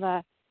and I have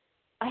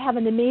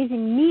an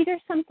amazing meet or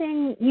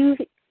something,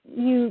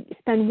 you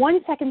spend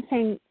 1 second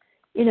saying,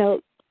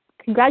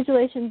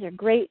 congratulations, or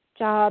great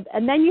job,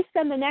 and then you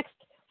spend the next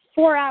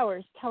 4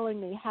 hours telling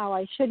me how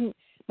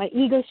my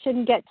ego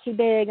shouldn't get too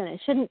big, and I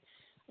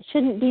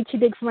shouldn't be too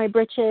big for my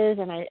britches,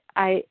 and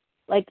I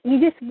you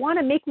just want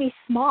to make me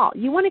small.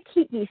 You want to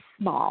keep me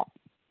small.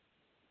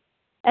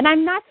 And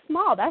I'm not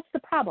small. That's the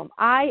problem.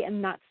 I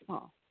am not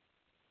small.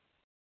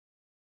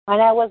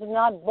 And I was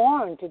not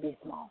born to be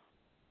small.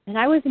 And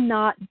I was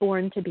not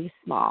born to be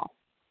small.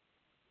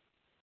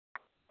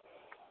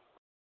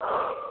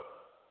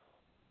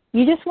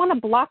 You just want to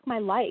block my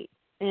light,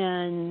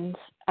 and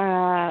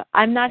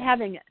I'm not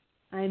having it.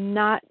 I'm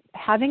not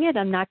having it.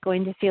 I'm not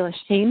going to feel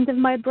ashamed of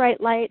my bright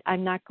light.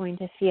 I'm not going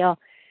to feel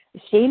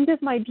ashamed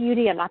of my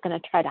beauty. I'm not going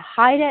to try to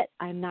hide it.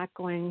 I'm not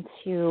going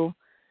to...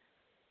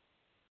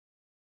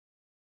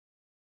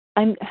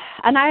 And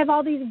I have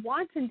all these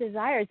wants and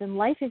desires, and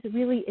life is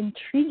really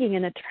intriguing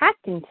and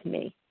attracting to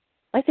me.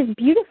 Life is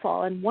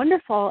beautiful and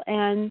wonderful,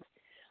 and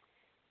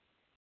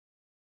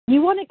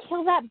you want to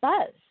kill that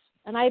buzz.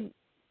 And I'm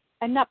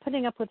not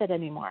putting up with it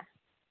anymore.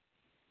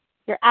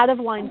 You're out of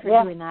line for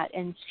doing that,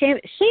 and shame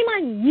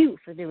on you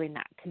for doing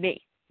that to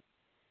me.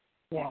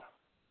 Yeah.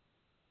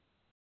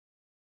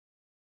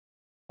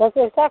 That's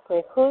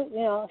exactly.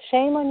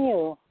 Shame on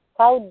you.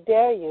 How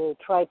dare you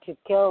try to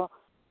kill,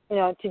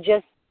 to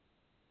just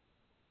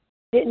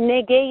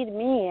negate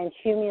me and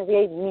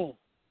humiliate me.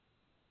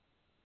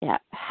 Yeah.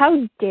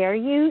 How dare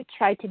you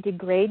try to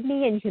degrade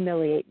me and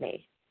humiliate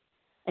me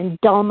and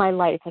dull my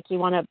light? It's like you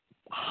want to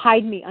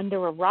hide me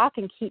under a rock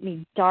and keep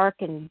me dark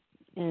and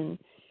in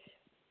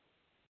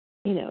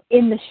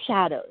the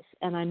shadows.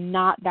 And I'm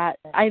not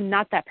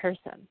that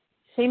person.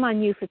 Shame on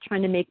you for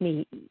trying to make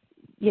me,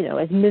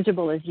 as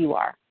miserable as you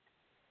are.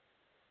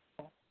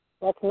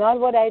 That's not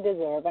what I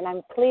deserve, and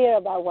I'm clear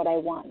about what I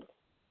want.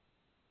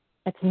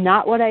 That's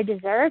not what I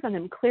deserve, and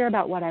I'm clear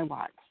about what I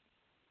want.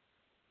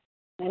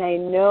 And I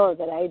know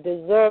that I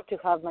deserve to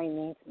have my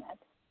needs met.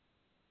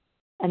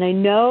 And I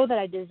know that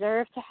I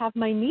deserve to have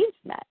my needs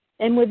met,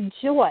 and with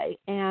joy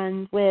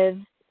and with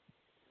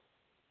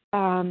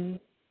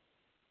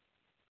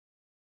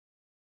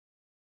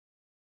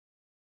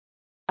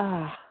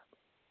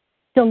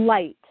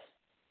delight.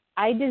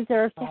 I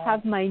deserve to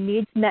have my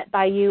needs met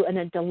by you in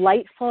a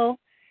delightful,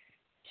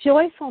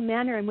 joyful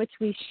manner in which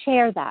we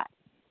share that.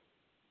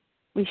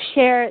 We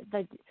share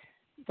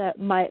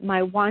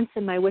my wants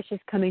and my wishes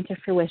coming to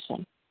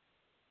fruition.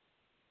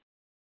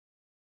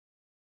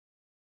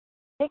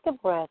 Take a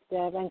breath,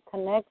 Deb, and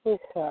connect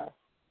with her.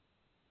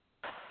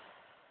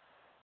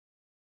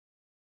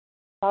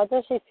 How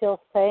does she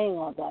feel saying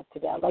all that to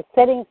Deb? Like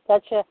setting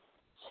such a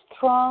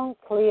strong,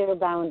 clear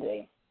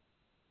boundary.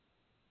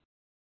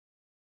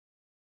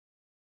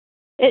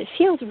 It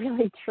feels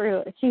really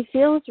true. She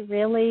feels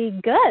really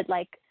good.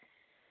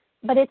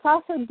 But it's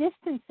also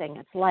distancing.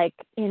 It's like,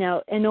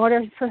 in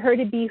order for her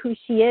to be who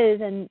she is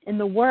and in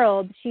the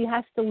world, she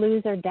has to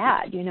lose her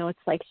dad. It's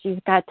like she's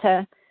got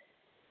to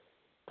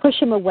push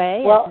him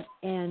away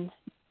and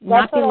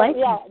not be like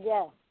him.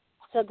 Yeah.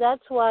 So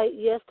that's why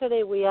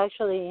yesterday we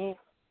actually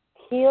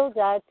healed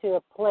that to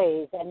a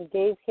place and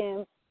gave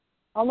him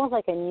almost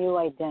like a new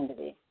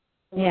identity.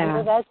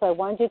 Remember that? So I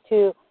want you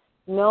to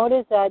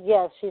notice that,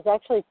 yes, she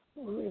doesn't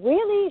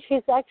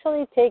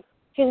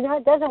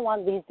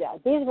want these dad.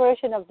 This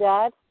version of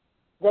dad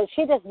that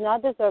she does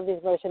not deserve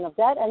this version of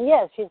that, and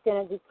yes, she's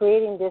going to be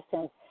creating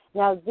distance.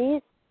 Now,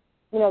 the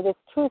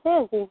truth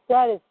is, this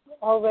dad is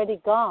already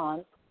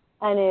gone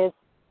and is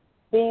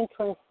being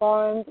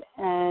transformed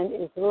and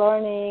is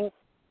learning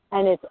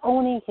and is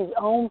owning his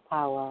own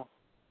power.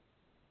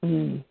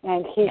 And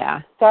he's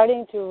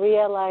starting to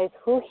realize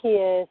who he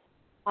is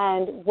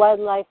and what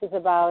life is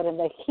about, and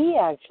that he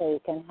actually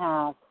can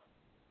have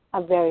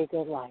a very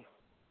good life.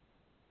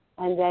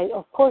 And that,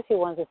 of course, he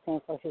wants the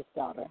same for his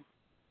daughter.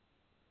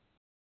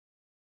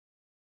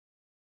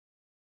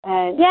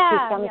 And he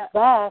comes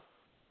back,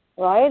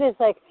 right? It's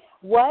like,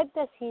 what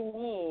does he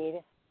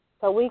need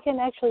so we can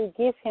actually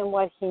give him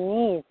what he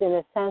needs, in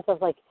the sense of,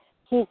 like,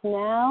 he's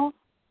now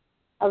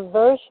a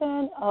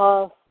version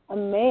of a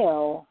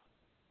male,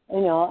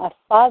 a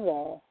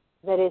father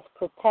that is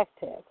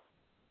protective,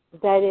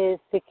 that is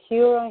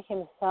secure on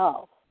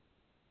himself,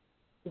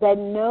 that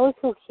knows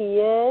who he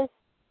is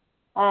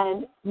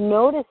and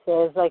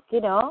notices, like,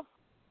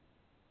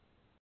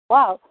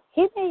 wow,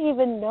 he may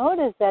even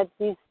notice that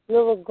this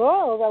little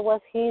girl that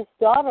was his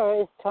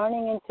daughter is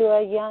turning into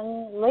a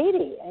young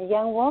lady, a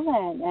young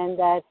woman, and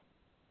that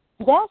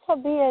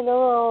should be a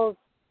little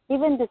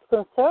even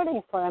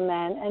disconcerting for a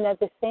man, and at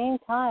the same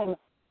time,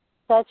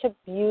 such a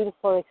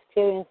beautiful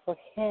experience for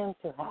him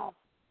to have.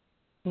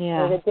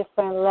 Yeah. With a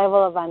different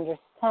level of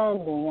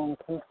understanding and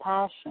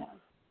compassion.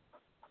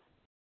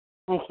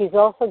 And he's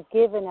also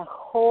given a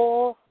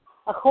whole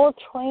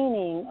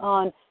training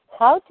on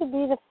how to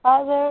be the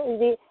father,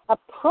 the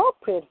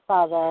appropriate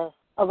father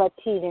of a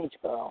teenage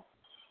girl.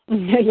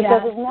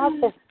 Because it's not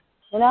this,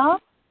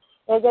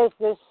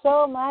 there's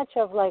so much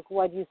of, like,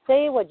 what you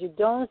say, what you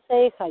don't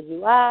say, how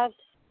you act.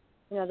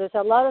 There's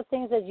a lot of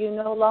things that you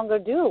no longer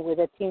do with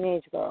a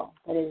teenage girl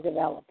that is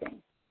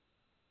developing.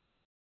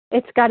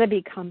 It's got to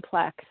be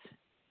complex.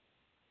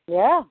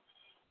 Yeah.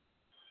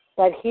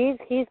 But he's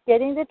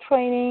getting the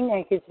training,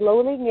 and he's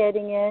slowly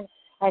getting it,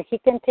 and he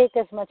can take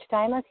as much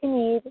time as he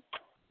needs,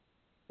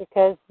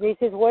 because this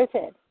is worth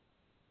it.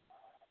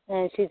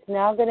 And she's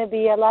now going to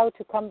be allowed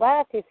to come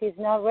back if he's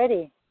not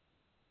ready.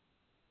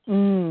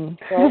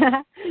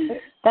 Right?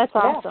 That's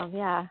awesome,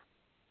 yeah.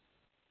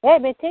 Yeah,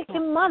 it may take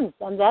him months,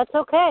 and that's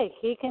okay.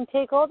 He can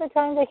take all the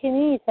time that he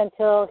needs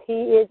until he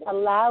is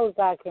allowed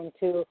back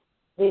into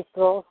this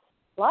girl's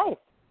life.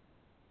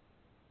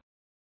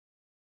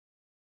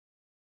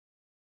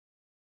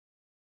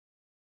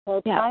 So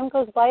time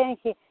goes by, and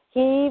he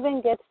even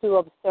gets to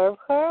observe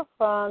her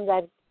from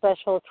that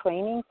special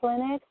training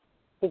clinic.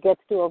 He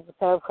gets to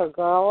observe her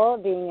girl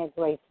being a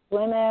great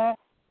swimmer,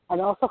 and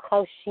also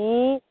how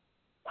she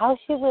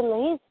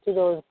relates to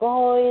those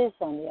boys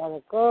and the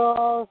other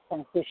girls,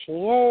 and who she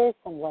is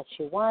and what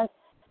she wants.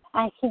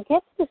 And he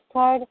gets to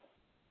start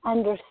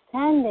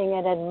understanding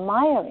and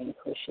admiring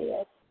who she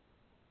is.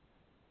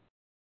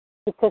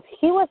 Because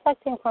he was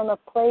acting from a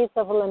place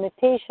of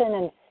limitation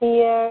and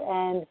fear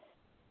and,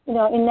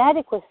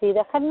 inadequacy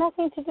that had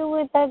nothing to do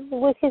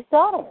with his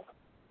daughter.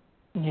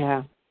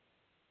 Yeah.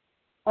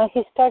 And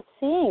he starts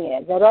seeing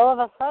it, that all of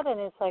a sudden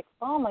it's like,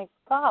 oh my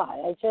God,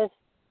 I just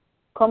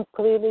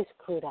completely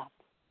screwed up.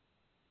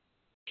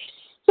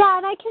 Yeah,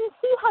 and I can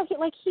see how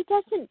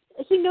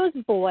he knows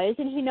boys,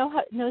 and he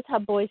knows how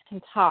boys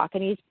can talk,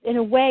 and he's in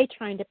a way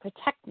trying to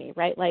protect me,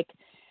 right? Like,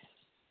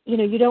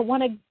 you don't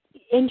want to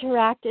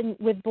interact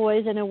with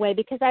boys in a way,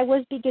 because I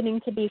was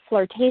beginning to be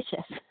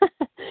flirtatious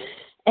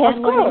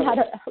and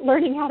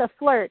learning how to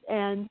flirt,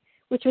 and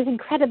which was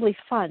incredibly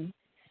fun.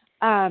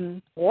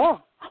 And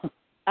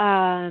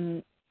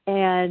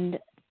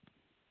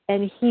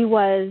he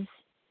was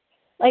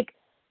like,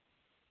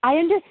 I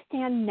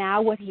understand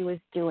now what he was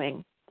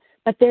doing.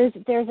 But there's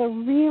a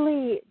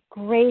really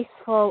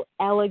graceful,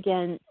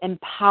 elegant,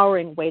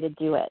 empowering way to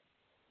do it.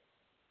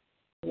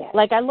 Yes.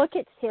 Like, I look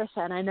at Saoirse,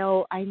 and I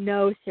know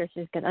Saoirse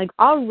is going to, like,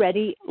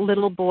 already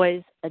little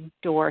boys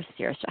adore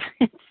Saoirse.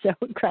 It's so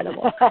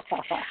incredible.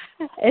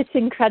 It's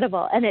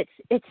incredible. And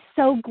it's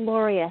so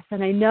glorious.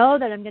 And I know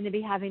that I'm going to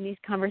be having these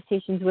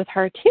conversations with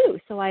her too.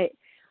 So I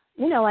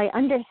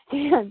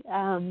understand,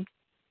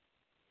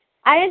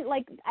 I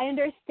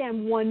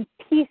understand one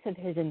piece of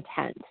his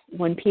intent.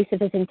 One piece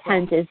of his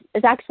intent is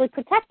actually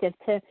protective,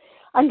 to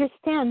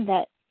understand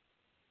that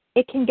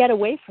it can get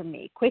away from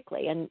me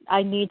quickly, and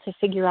I need to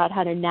figure out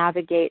how to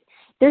navigate.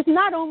 There's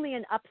not only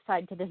an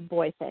upside to this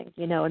boy thing,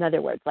 in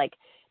other words, like,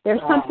 there's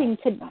something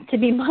to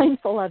be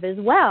mindful of as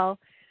well,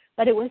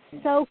 but it was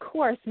so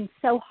coarse and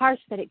so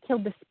harsh that it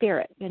killed the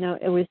spirit.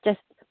 It was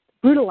just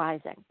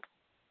brutalizing.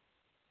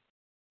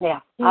 Yeah,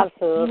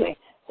 absolutely.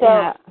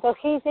 So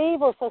he's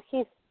able,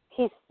 he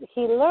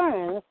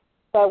learns.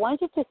 So I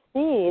want you to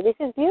see, this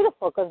is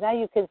beautiful, because now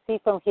you can see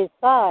from his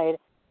side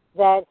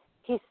that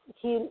he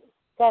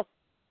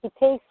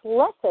takes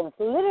lessons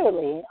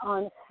literally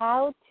on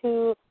how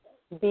to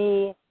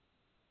be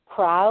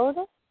proud,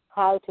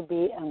 how to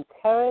be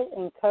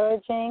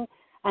encouraging,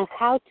 and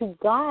how to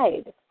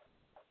guide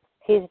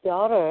his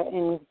daughter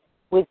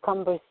with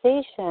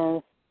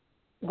conversations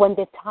when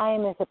the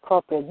time is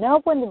appropriate.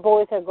 Not when the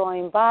boys are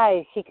going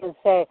by, he can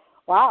say,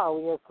 wow,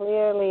 you're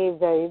clearly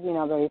very,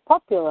 very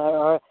popular.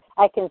 Or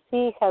I can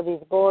see how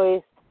these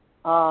boys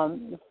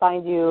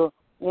find you,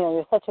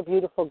 you're such a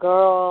beautiful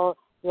girl.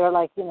 You're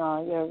like,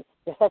 you're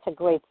such a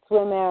great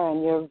swimmer,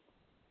 and you're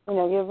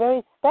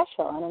very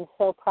special, and I'm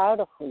so proud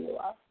of who you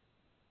are.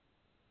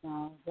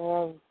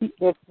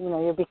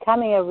 You're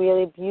becoming a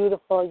really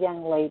beautiful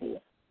young lady.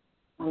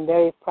 I'm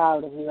very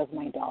proud of you as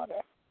my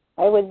daughter.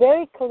 Right? With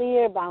very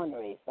clear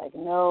boundaries, like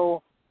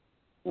no,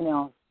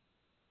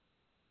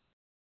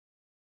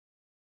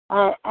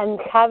 and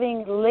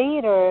having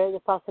later the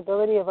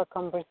possibility of a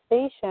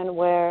conversation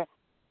where,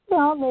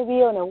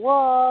 maybe on a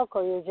walk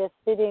or you're just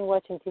sitting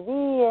watching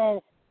TV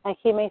and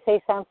he may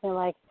say something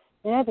like,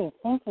 I've been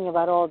thinking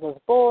about all those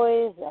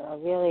boys that are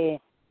really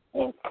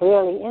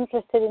clearly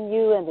interested in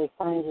you and they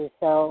find you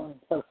so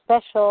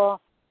special.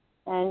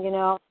 And,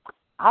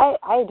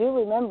 I do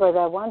remember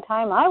that one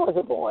time I was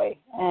a boy,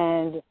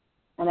 and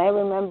I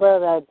remember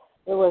that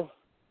it was,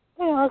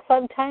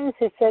 sometimes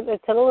it's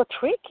a little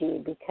tricky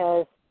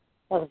because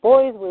as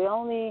boys we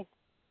only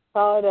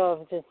thought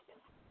of just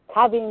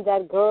having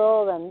that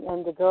girl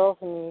and the girls,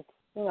 and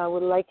I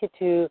would like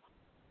you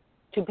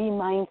to be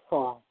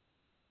mindful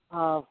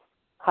of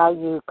how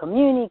you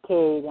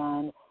communicate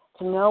and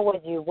to know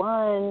what you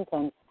want,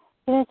 and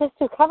just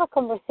to have a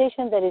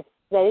conversation that is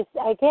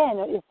again,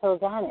 it's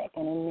organic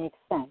and it makes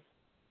sense.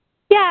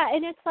 Yeah,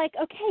 and it's like,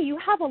 okay, you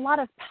have a lot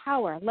of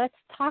power. Let's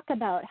talk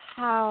about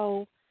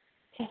how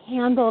to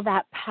handle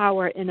that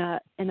power in a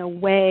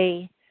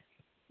way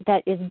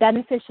that is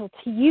beneficial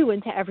to you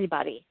and to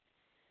everybody.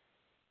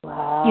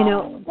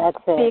 Wow, that's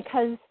it.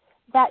 Because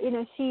that,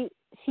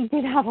 she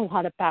did have a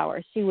lot of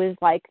power. She was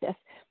like this.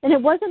 And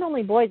it wasn't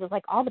only boys, it was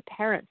like all the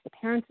parents.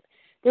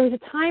 There was a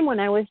time when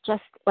I was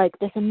just like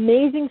this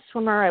amazing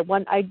swimmer.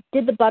 I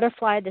did the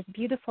butterfly, I was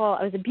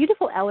a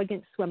beautiful,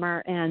 elegant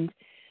swimmer, and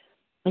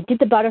I did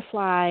the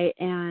butterfly,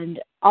 and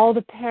all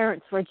the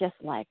parents were just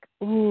like,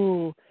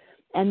 ooh.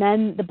 And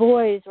then the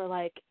boys were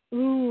like,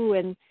 ooh,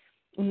 and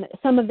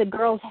some of the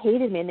girls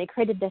hated me, and they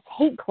created this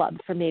hate club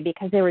for me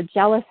because they were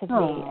jealous of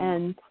me,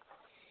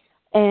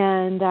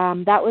 and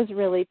that was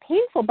really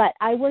painful. But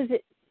I was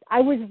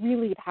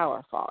really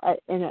powerful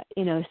in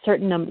a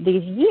certain number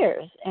these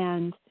years,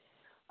 and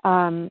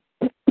and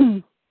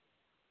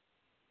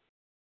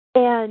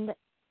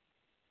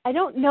I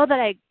don't know that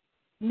I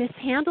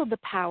mishandled the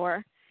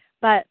power,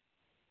 but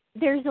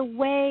there's a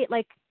way,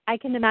 like I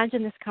can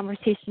imagine this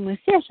conversation with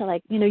Saoirse,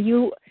 like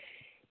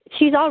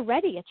she's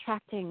already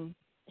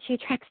she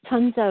attracts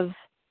tons of,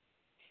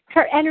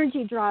 her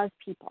energy draws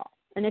people.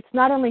 And it's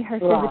not only her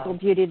physical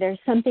beauty, there's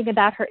something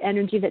about her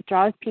energy that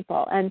draws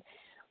people. And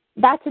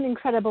that's an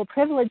incredible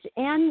privilege,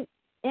 and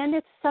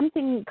it's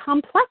something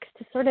complex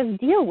to sort of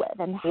deal with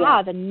and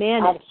have and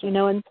manage,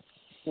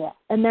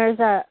 and there's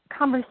a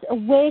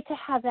way to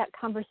have that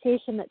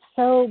conversation that's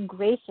so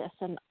gracious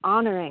and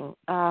honoring.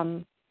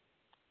 And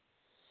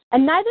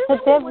neither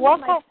but Deb,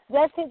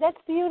 that's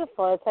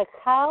beautiful. It's like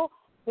how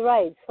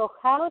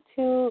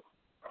to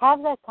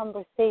have that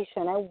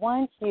conversation. I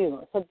want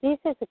you. So this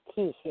is the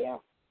key here,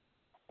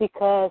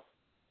 because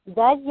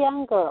that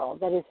young girl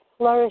that is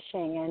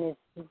flourishing and is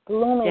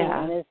blooming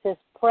and is just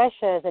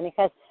precious, and it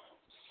has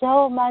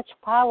so much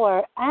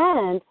power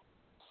and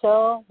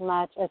so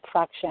much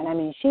attraction. I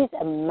mean, she's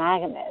a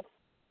magnet.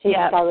 She's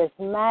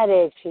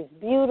charismatic. She's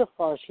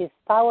beautiful. She's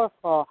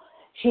powerful.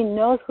 She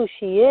knows who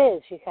she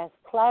is. She has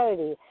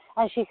clarity.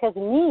 And she has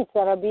needs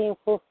that are being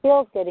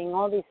fulfilled, getting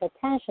all this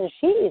attention.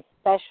 She is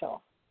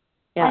special.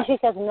 Yeah. And she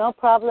has no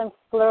problem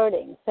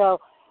flirting. So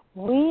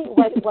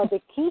what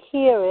the key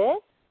here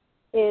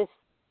is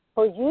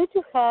for you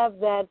to have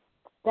that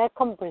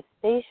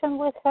conversation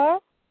with her,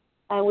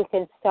 and we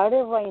can start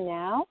it right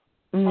now,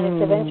 and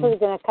it's eventually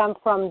going to come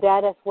from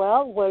that as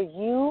well, where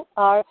you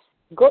are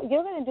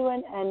you're going to do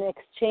an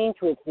exchange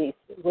with this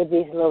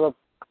little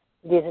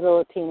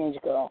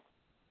teenage girl,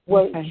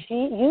 where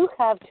you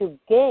have to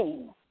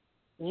gain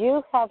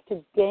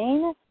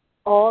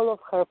all of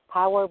her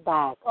power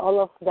back, all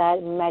of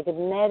that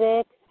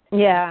magnetic,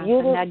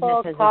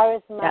 beautiful,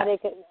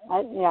 charismatic,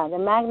 the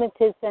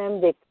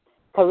magnetism, the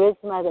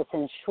charisma, the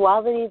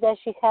sensuality that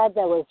she had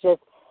that was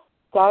just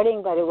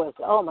starting, but it was,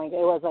 oh my God,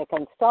 it was like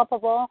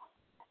unstoppable.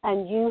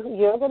 And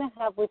you're going to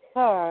have with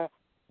her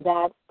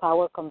that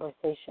power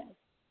conversation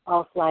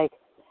of like,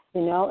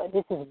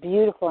 this is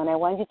beautiful and I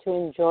want you to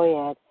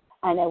enjoy it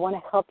and I want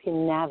to help you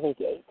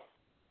navigate.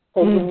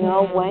 So you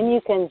know when you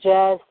can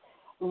just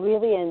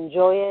really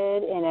enjoy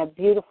it in a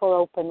beautiful,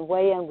 open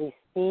way and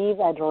receive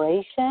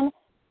adoration,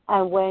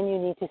 and when you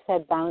need to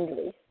set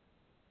boundaries.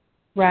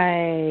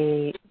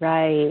 Right.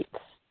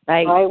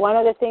 One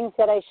of the things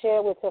that I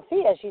share with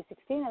Sophia, she's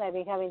 16, and I've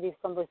been having these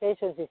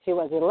conversations since she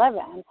was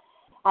 11,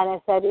 and I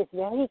said it's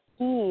very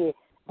key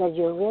that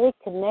you're really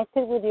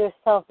connected with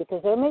yourself,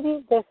 because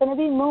there's going to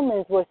be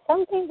moments where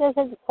something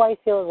doesn't quite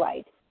feel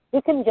right.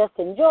 You can just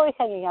enjoy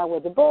hanging out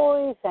with the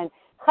boys and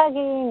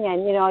hugging,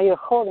 and you're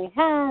holding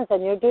hands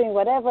and you're doing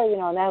whatever.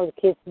 Now the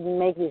kids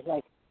make these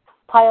like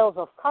piles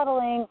of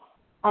cuddling,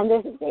 And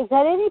if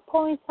at any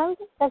point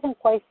something doesn't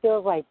quite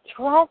feel right,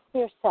 trust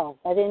yourself,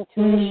 that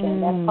intuition,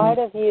 that part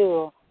of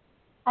you,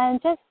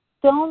 and just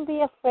don't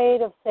be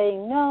afraid of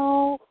saying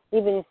no,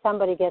 even if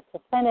somebody gets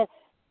offended.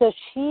 So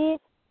she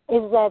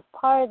is that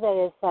part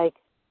that is like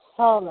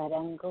solid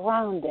and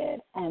grounded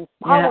and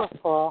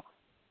powerful,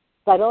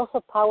 but also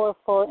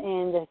powerful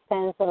in the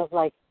sense of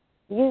like,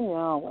 you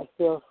know what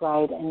feels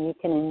right and you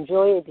can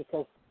enjoy it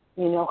because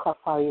you know how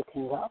far you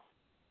can go.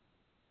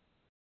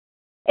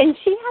 And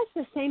she has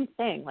the same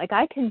thing. Like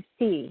I can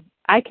see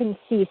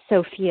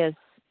Sophia's.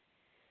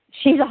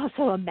 She's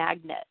also a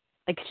magnet.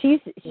 Like she's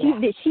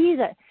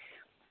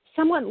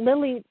someone.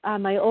 Lily,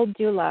 my old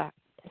doula,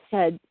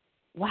 said,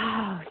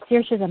 "Wow,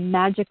 Saoirse's a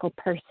magical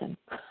person,"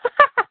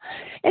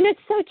 and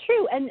it's so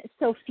true. And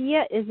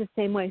Sophia is the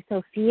same way.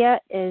 Sophia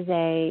is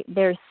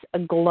there's a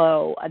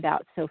glow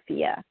about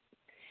Sophia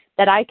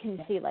that I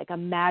can see, like a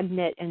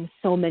magnet in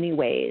so many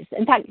ways.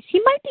 In fact,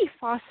 she might be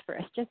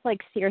phosphorus, just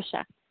like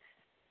Saoirse.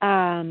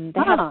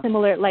 They have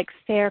similar, like,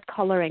 fair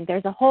coloring.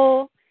 There's a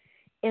whole,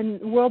 in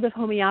the world of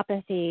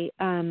homeopathy,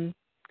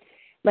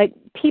 like,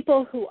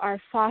 people who are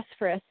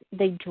phosphorus,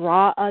 they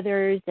draw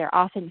others. They're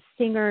often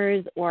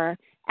singers or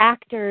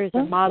actors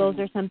or models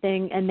or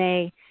something, and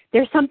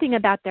there's something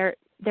about their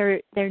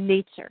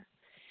nature,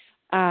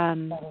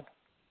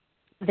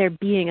 their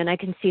being, and I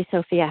can see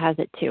Sophia has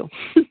it too.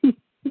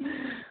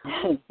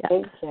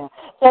 Thank you.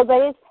 So,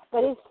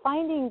 but it's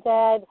finding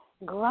that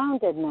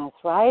groundedness,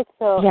 right?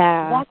 So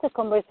that's a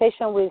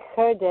conversation with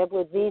her, Deb,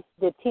 with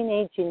the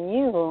teenage in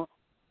you,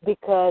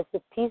 because the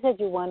piece that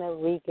you want to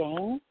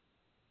regain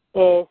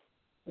is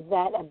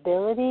that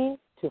ability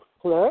to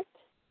flirt,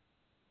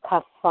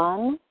 have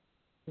fun,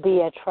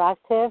 be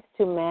attractive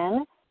to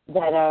men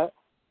that are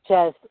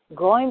just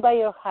going by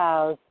your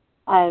house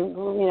and,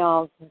 you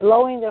know,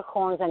 blowing their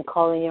horns and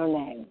calling your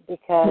name.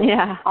 Because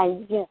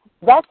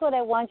that's what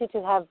I want you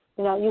to have.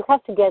 You know, you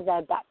have to get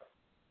that back.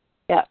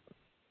 Yeah.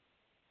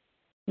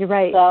 You're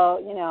right. So,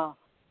 you know,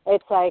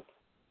 it's like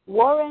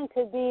Warren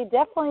could be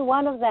definitely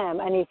one of them.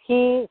 And if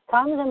he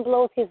comes and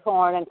blows his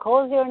horn and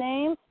calls your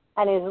name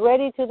and is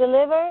ready to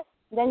deliver,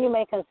 then you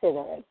may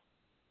consider it.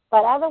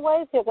 But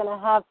otherwise, you're going to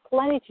have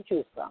plenty to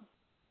choose from.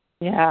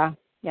 Yeah,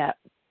 yeah.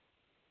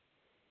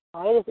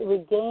 Right? It's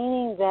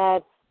regaining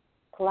that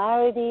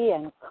clarity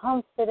and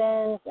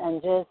confidence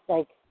and just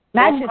like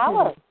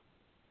power.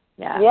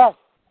 Yeah. Yes.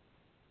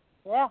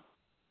 Yeah.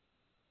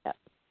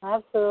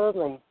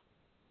 Absolutely.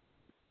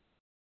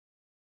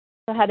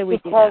 So how do we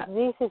do that?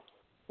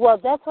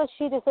 That's what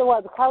she did.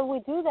 So how we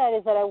do that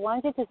is that I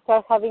want you to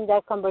start having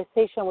that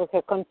conversation with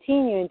her,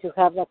 continuing to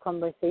have that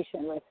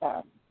conversation with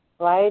her,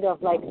 right?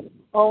 Of like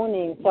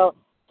owning. So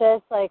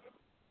just like,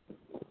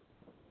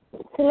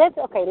 so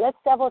let's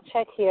double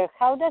check here.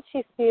 How does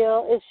she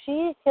feel? Is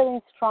she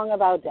feeling strong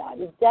about that?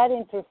 Is that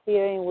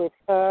interfering with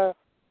her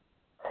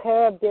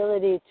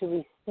ability to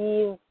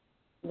receive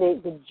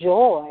the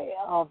joy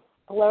of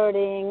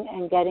flirting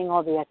and getting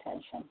all the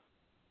attention?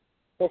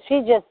 So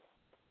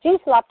she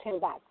slapped him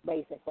back,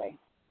 basically.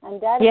 And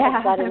that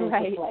has gotten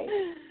into place.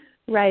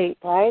 Right.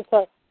 Right?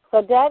 So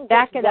that...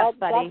 Back it up,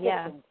 buddy,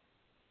 just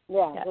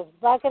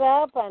back it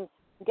up and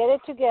get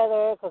it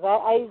together, because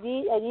I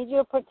need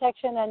your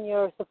protection and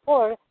your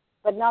support,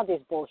 but not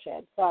this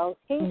bullshit. So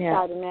he's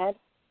gotten it,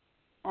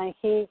 and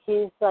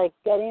he's like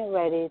getting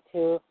ready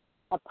to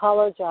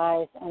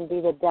apologize and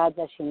be the dad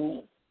that she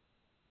needs.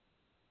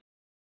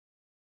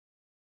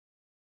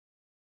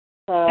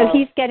 So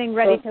he's getting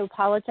ready to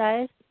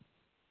apologize?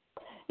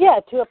 Yeah,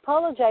 to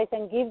apologize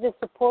and give the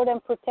support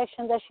and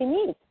protection that she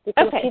needs.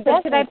 Because she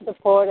does need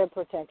support and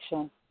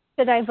protection.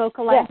 Should I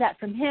vocalize that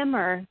from him,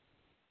 or?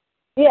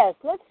 Yes,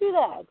 let's do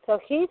that. So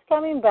he's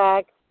coming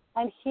back,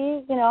 and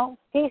he knows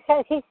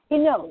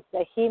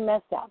that he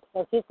messed up.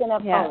 So he's going to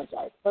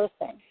apologize, first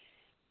thing.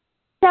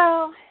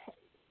 So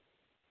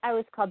I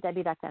was called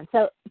Debbie back then.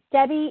 So,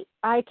 Debbie,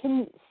 I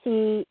can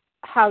see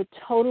how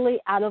totally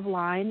out of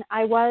line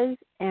I was,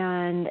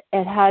 and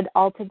it had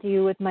all to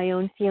do with my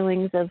own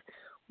feelings of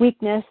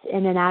weakness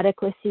and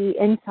inadequacy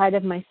inside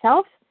of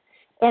myself,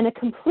 and a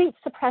complete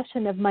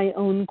suppression of my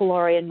own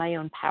glory and my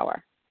own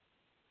power.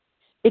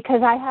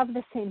 Because I have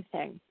the same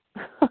thing.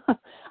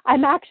 I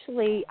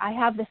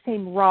have the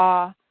same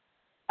raw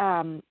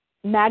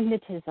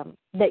magnetism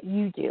that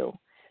you do.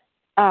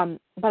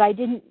 But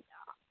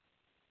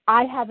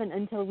I haven't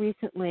until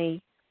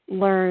recently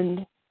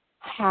learned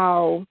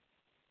how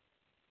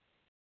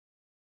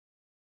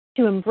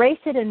to embrace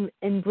it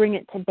and bring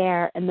it to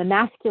bear in the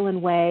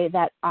masculine way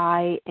that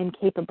I am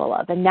capable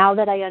of. And now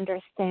that I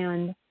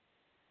understand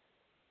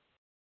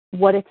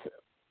what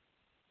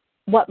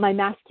my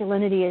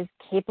masculinity is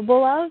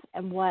capable of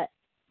and what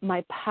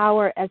my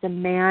power as a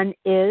man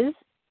is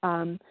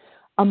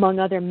among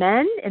other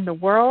men in the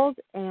world,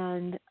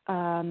 and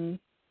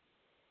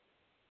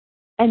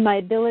my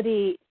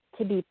ability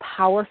to be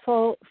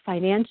powerful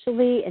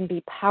financially and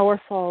be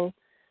powerful,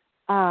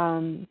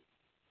 a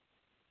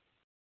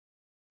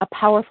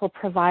powerful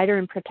provider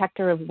and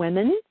protector of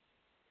women,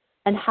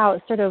 and how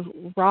sort of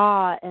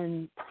raw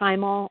and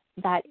primal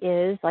that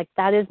is. Like,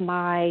 that is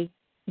my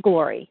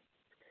glory.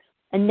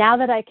 And now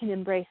that I can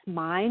embrace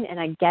mine and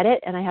I get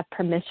it and I have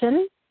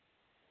permission,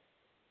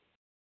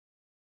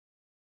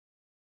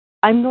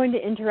 I'm going to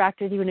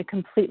interact with you in a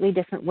completely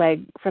different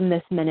way from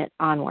this minute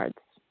onwards.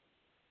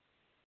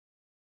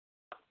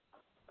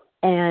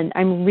 And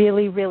I'm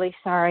really, really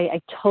sorry.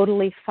 I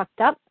totally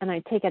fucked up, and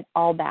I take it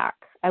all back.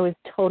 I was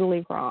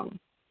totally wrong.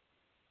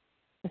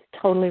 I was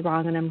totally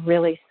wrong, and I'm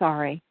really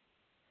sorry.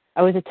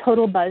 I was a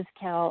total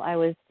buzzkill. I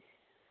was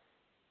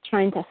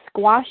trying to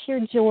squash your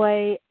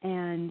joy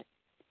and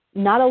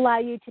not allow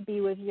you to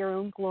be with your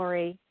own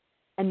glory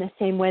in the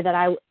same way that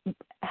I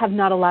have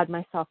not allowed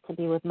myself to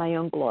be with my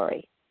own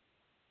glory.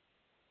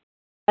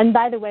 And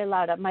by the way,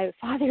 Lauda, my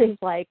father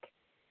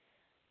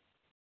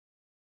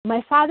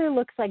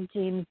looks like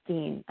James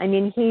Dean. I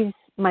mean, he's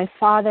my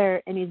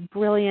father, and he's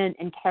brilliant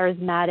and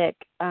charismatic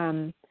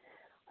on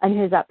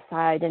his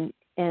upside, and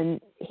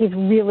he's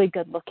really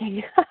good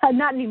looking.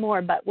 Not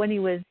anymore, but when he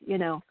was,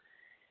 yeah.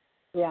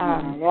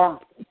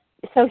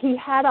 So he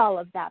had all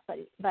of that,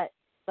 but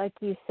like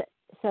you said,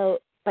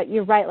 but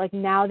you're right. Like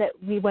now that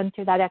we went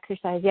through that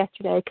exercise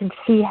yesterday, I can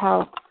see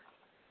how,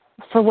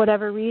 for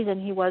whatever reason,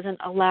 he wasn't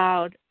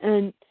allowed.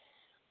 And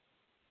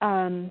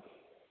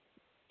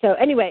so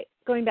anyway,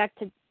 going back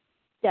to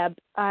Deb,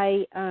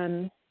 I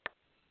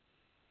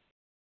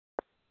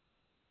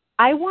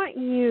want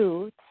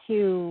you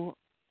to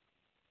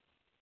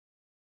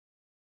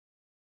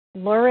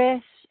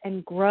flourish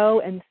and grow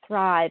and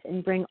thrive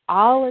and bring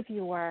all of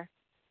your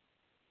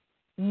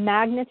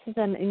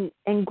magnetism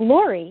and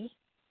glory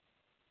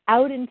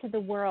out into the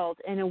world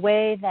in a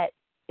way that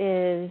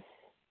is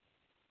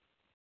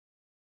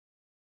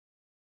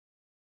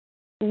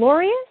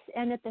glorious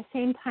and at the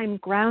same time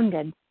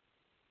grounded.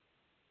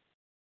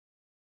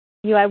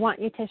 I want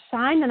you to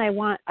shine, and I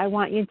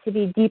want you to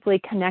be deeply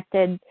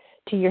connected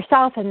to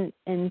yourself and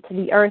to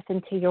the earth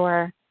and to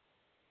your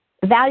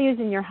values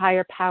and your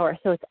higher power.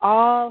 So it's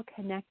all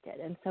connected,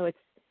 and so it's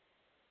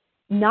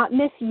not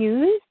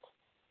misused,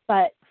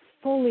 but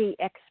fully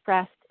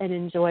expressed and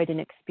enjoyed and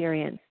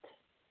experienced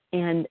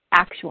and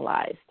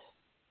actualized.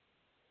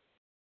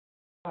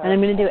 And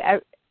I'm going to do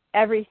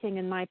everything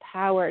in my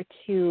power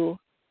to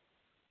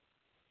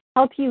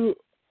help you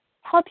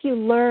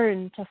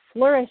learn to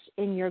flourish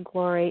in your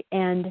glory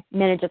and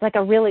manage it. It's like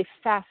a really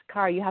fast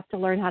car. You have to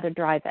learn how to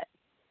drive it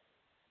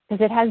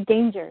because it has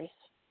dangers.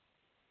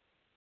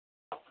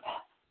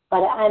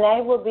 And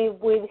I will be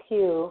with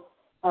you,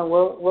 and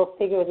we'll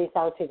figure this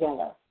out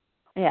together.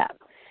 Yeah.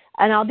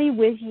 And I'll be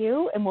with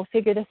you, and we'll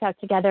figure this out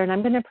together. And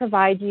I'm going to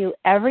provide you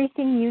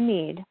everything you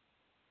need,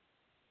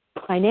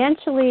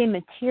 financially,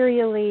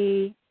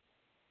 materially,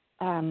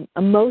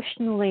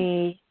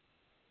 emotionally,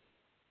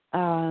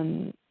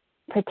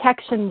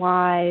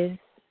 protection-wise.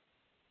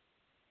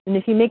 And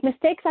if you make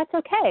mistakes, that's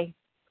okay.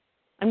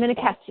 I'm going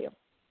to catch you.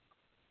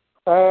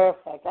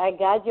 Perfect. I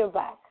got your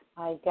back.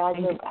 I got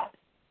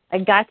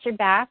your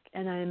back,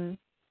 and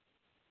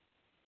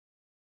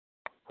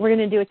we're going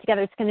to do it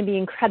together. It's going to be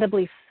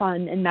incredibly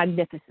fun and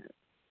magnificent.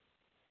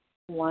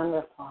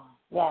 Wonderful.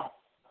 Yes.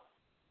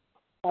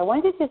 I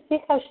wanted to see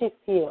how she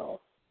feels,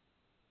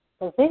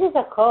 because this is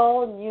a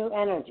whole new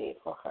energy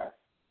for her.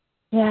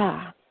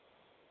 Yeah.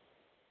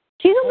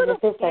 She's a little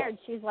scared.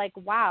 She's like,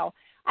 wow,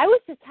 I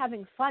was just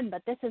having fun,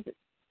 but this is,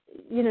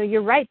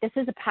 you're right. This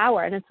is a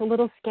power, and it's a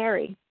little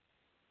scary.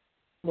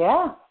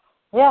 Yeah.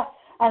 Yeah.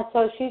 And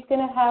so she's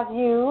going to have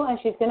you, and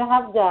she's going to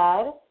have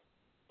Dad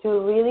to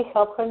really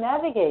help her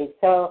navigate.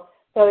 So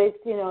it's,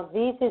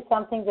 this is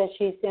something that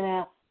she's going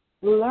to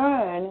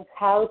learn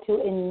how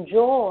to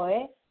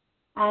enjoy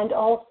and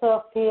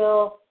also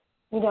feel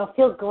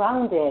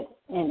grounded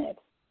in it.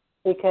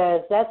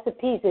 Because that's the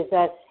piece, is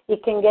that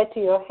it can get to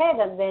your head,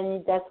 and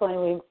then that's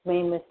when we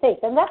make mistakes.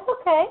 And that's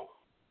okay.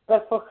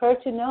 But for her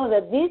to know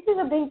that this is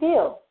a big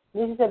deal.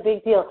 This is a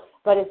big deal.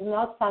 But it's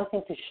not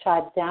something to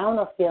shut down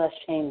or feel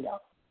ashamed of.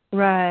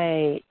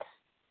 Right.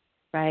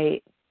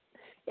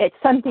 It's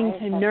something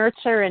to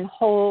nurture and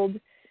hold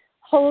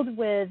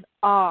with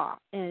awe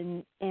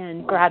and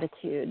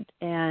gratitude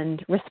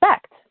and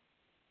respect.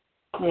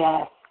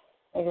 Yes,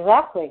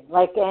 exactly.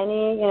 Like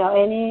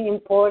any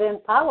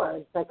important power.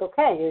 It's like,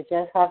 okay, you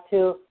just have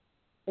to,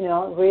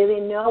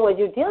 really know what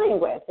you're dealing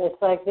with.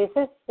 It's like this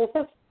is it's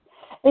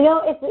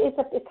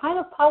a kind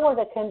of power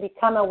that can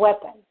become a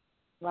weapon.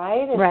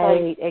 Right?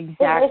 Exactly.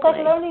 It's like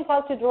learning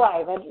how to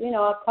drive. And,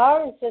 a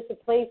car is just a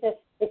place that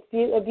it's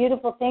a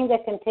beautiful thing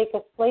that can take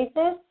us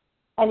places.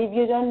 And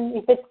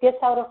if it gets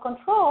out of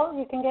control,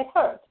 you can get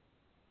hurt,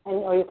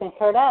 or you can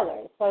hurt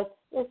others. So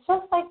it's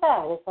just like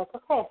that. It's like,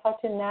 okay, how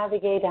to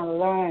navigate and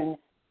learn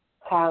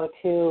how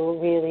to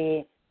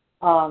really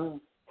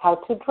how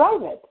to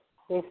drive it.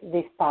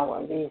 This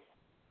power, this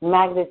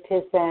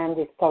magnetism,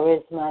 this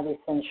charisma, this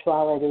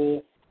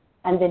sensuality,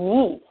 and the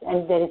needs,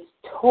 and that it's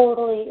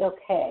totally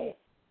okay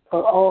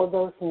for all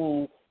those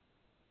needs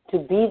to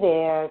be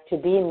there, to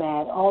be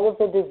met, all of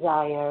the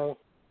desires.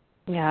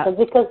 Yeah. But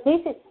because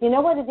this is,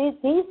 what it is?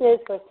 This is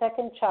for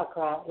second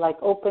chakra, like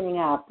opening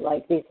up,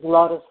 like this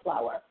lotus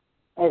flower.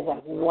 It's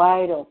like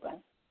wide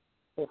open.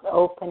 It's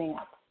opening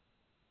up.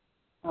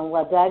 And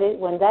when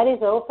that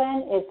is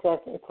open,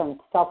 it's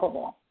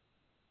unstoppable.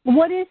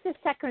 What is the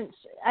second?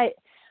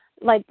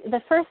 Like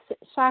the first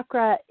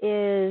chakra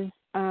is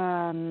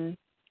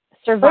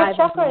survival. First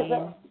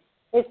chakra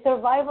is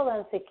survival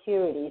and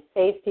security,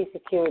 safety,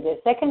 security. The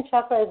second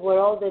chakra is where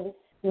all the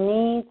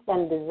needs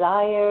and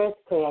desires,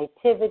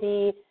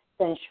 creativity,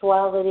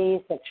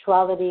 sensuality,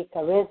 sexuality,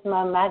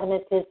 charisma,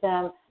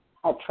 magnetism,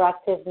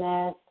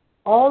 attractiveness,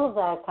 all of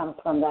that comes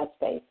from that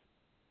space.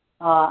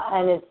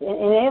 And it's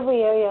in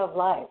every area of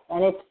life.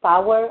 And it's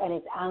power, and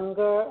it's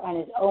anger, and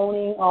it's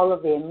owning all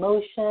of the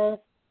emotions.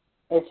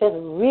 It's just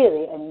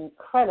really an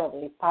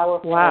incredibly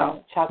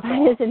powerful chakra.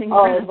 That is an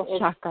incredible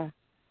chakra.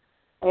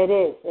 It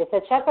is. It's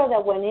a chakra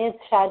that when it's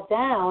shut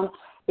down,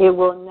 it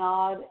will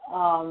not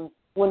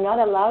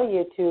allow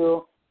you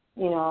to,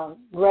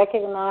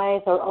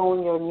 recognize or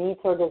own your needs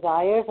or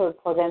desires, or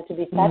for them to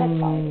be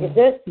satisfied. If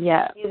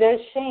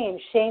there's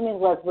shame is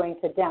what brings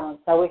it down.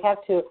 So we have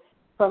to,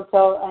 from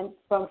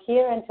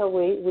here until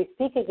we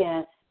speak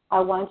again, I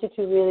want you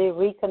to really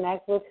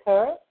reconnect with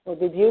her. It would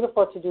be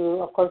beautiful to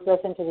do, of course,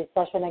 listen to this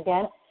session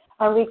again,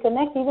 and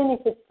reconnect, even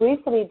if it's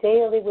briefly,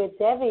 daily with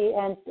Debbie,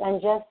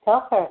 and just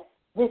tell her,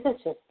 this is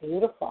just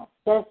beautiful.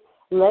 Just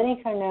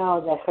letting her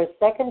know that her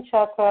second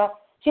chakra,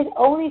 she's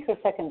owning her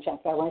second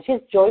chakra. When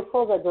she's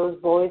joyful that those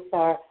boys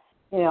are,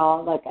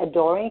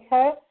 adoring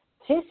her,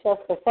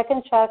 her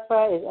second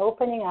chakra is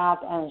opening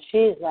up, and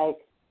she's like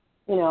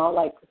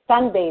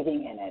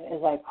sunbathing in it.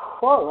 It's like,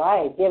 all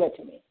right, give it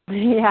to me.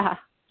 Yeah,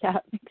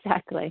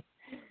 exactly.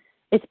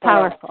 It's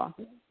powerful.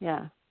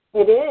 Yeah.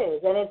 It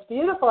is, and it's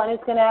beautiful, and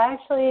it's going to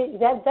actually,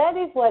 that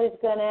is what is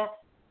going to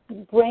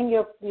bring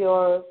your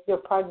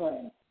partner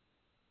in.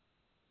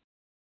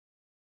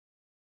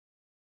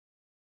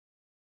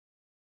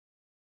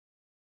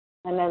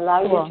 And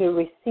allow you to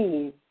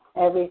receive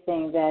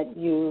everything that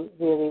you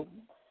really,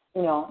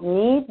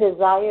 need,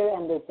 desire,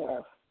 and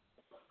deserve.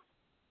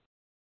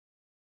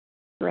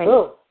 Great.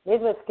 Ooh,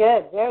 this was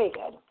good. Very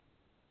good.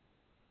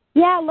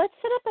 Yeah, let's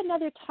set up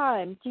another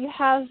time. Do you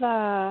have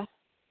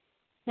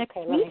next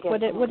week?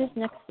 What does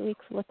next week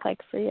look like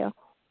for you?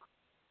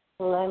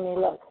 Let me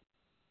look.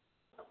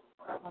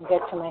 I'll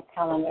get to my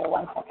calendar.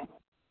 1 second.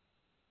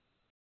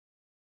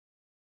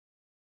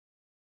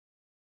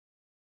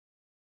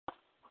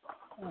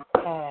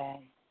 Okay.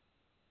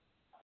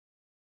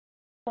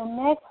 So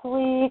next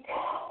week,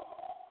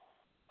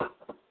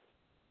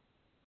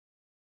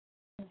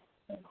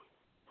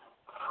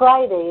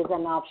 Friday is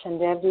an option.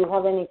 Deb, do you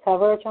have any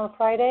coverage on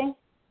Friday?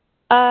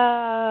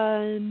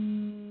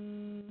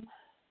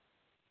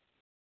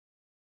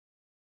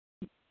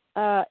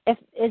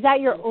 Is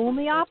that your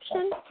only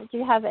option? Do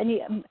you have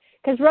any?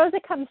 Because Rosa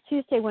comes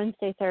Tuesday,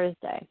 Wednesday,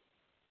 Thursday.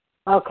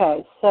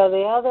 Okay, so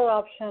the other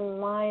option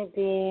might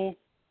be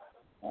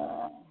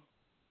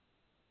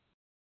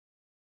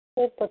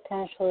could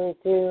potentially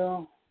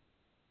do.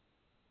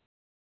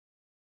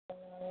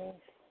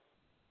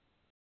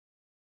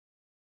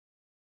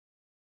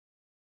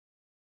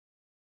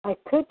 I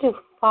could do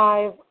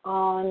 5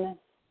 on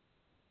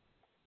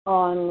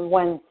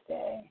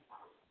Wednesday.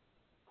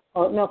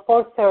 Oh no,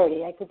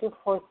 4:30. I could do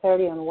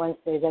 4:30 on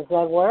Wednesday. Does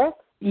that work?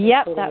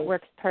 Yep, that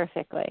works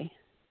perfectly.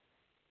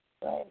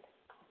 Right.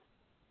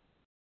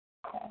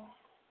 Okay.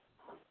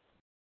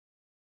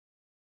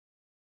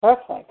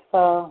 Perfect.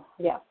 So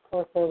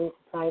 4:30 to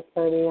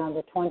 5:30 on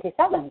the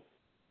 27th.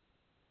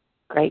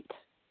 Great.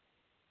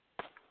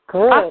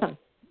 Good. Awesome.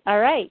 All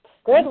right.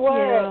 Good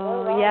work.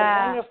 All right.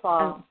 Yeah.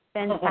 Wonderful.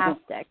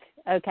 Fantastic.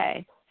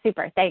 Okay.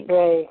 Super. Thanks.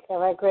 Great.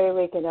 Have a great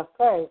weekend, of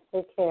course.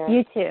 Take care.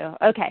 You too.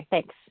 Okay.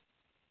 Thanks.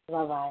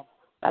 Bye-bye.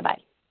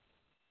 Bye-bye.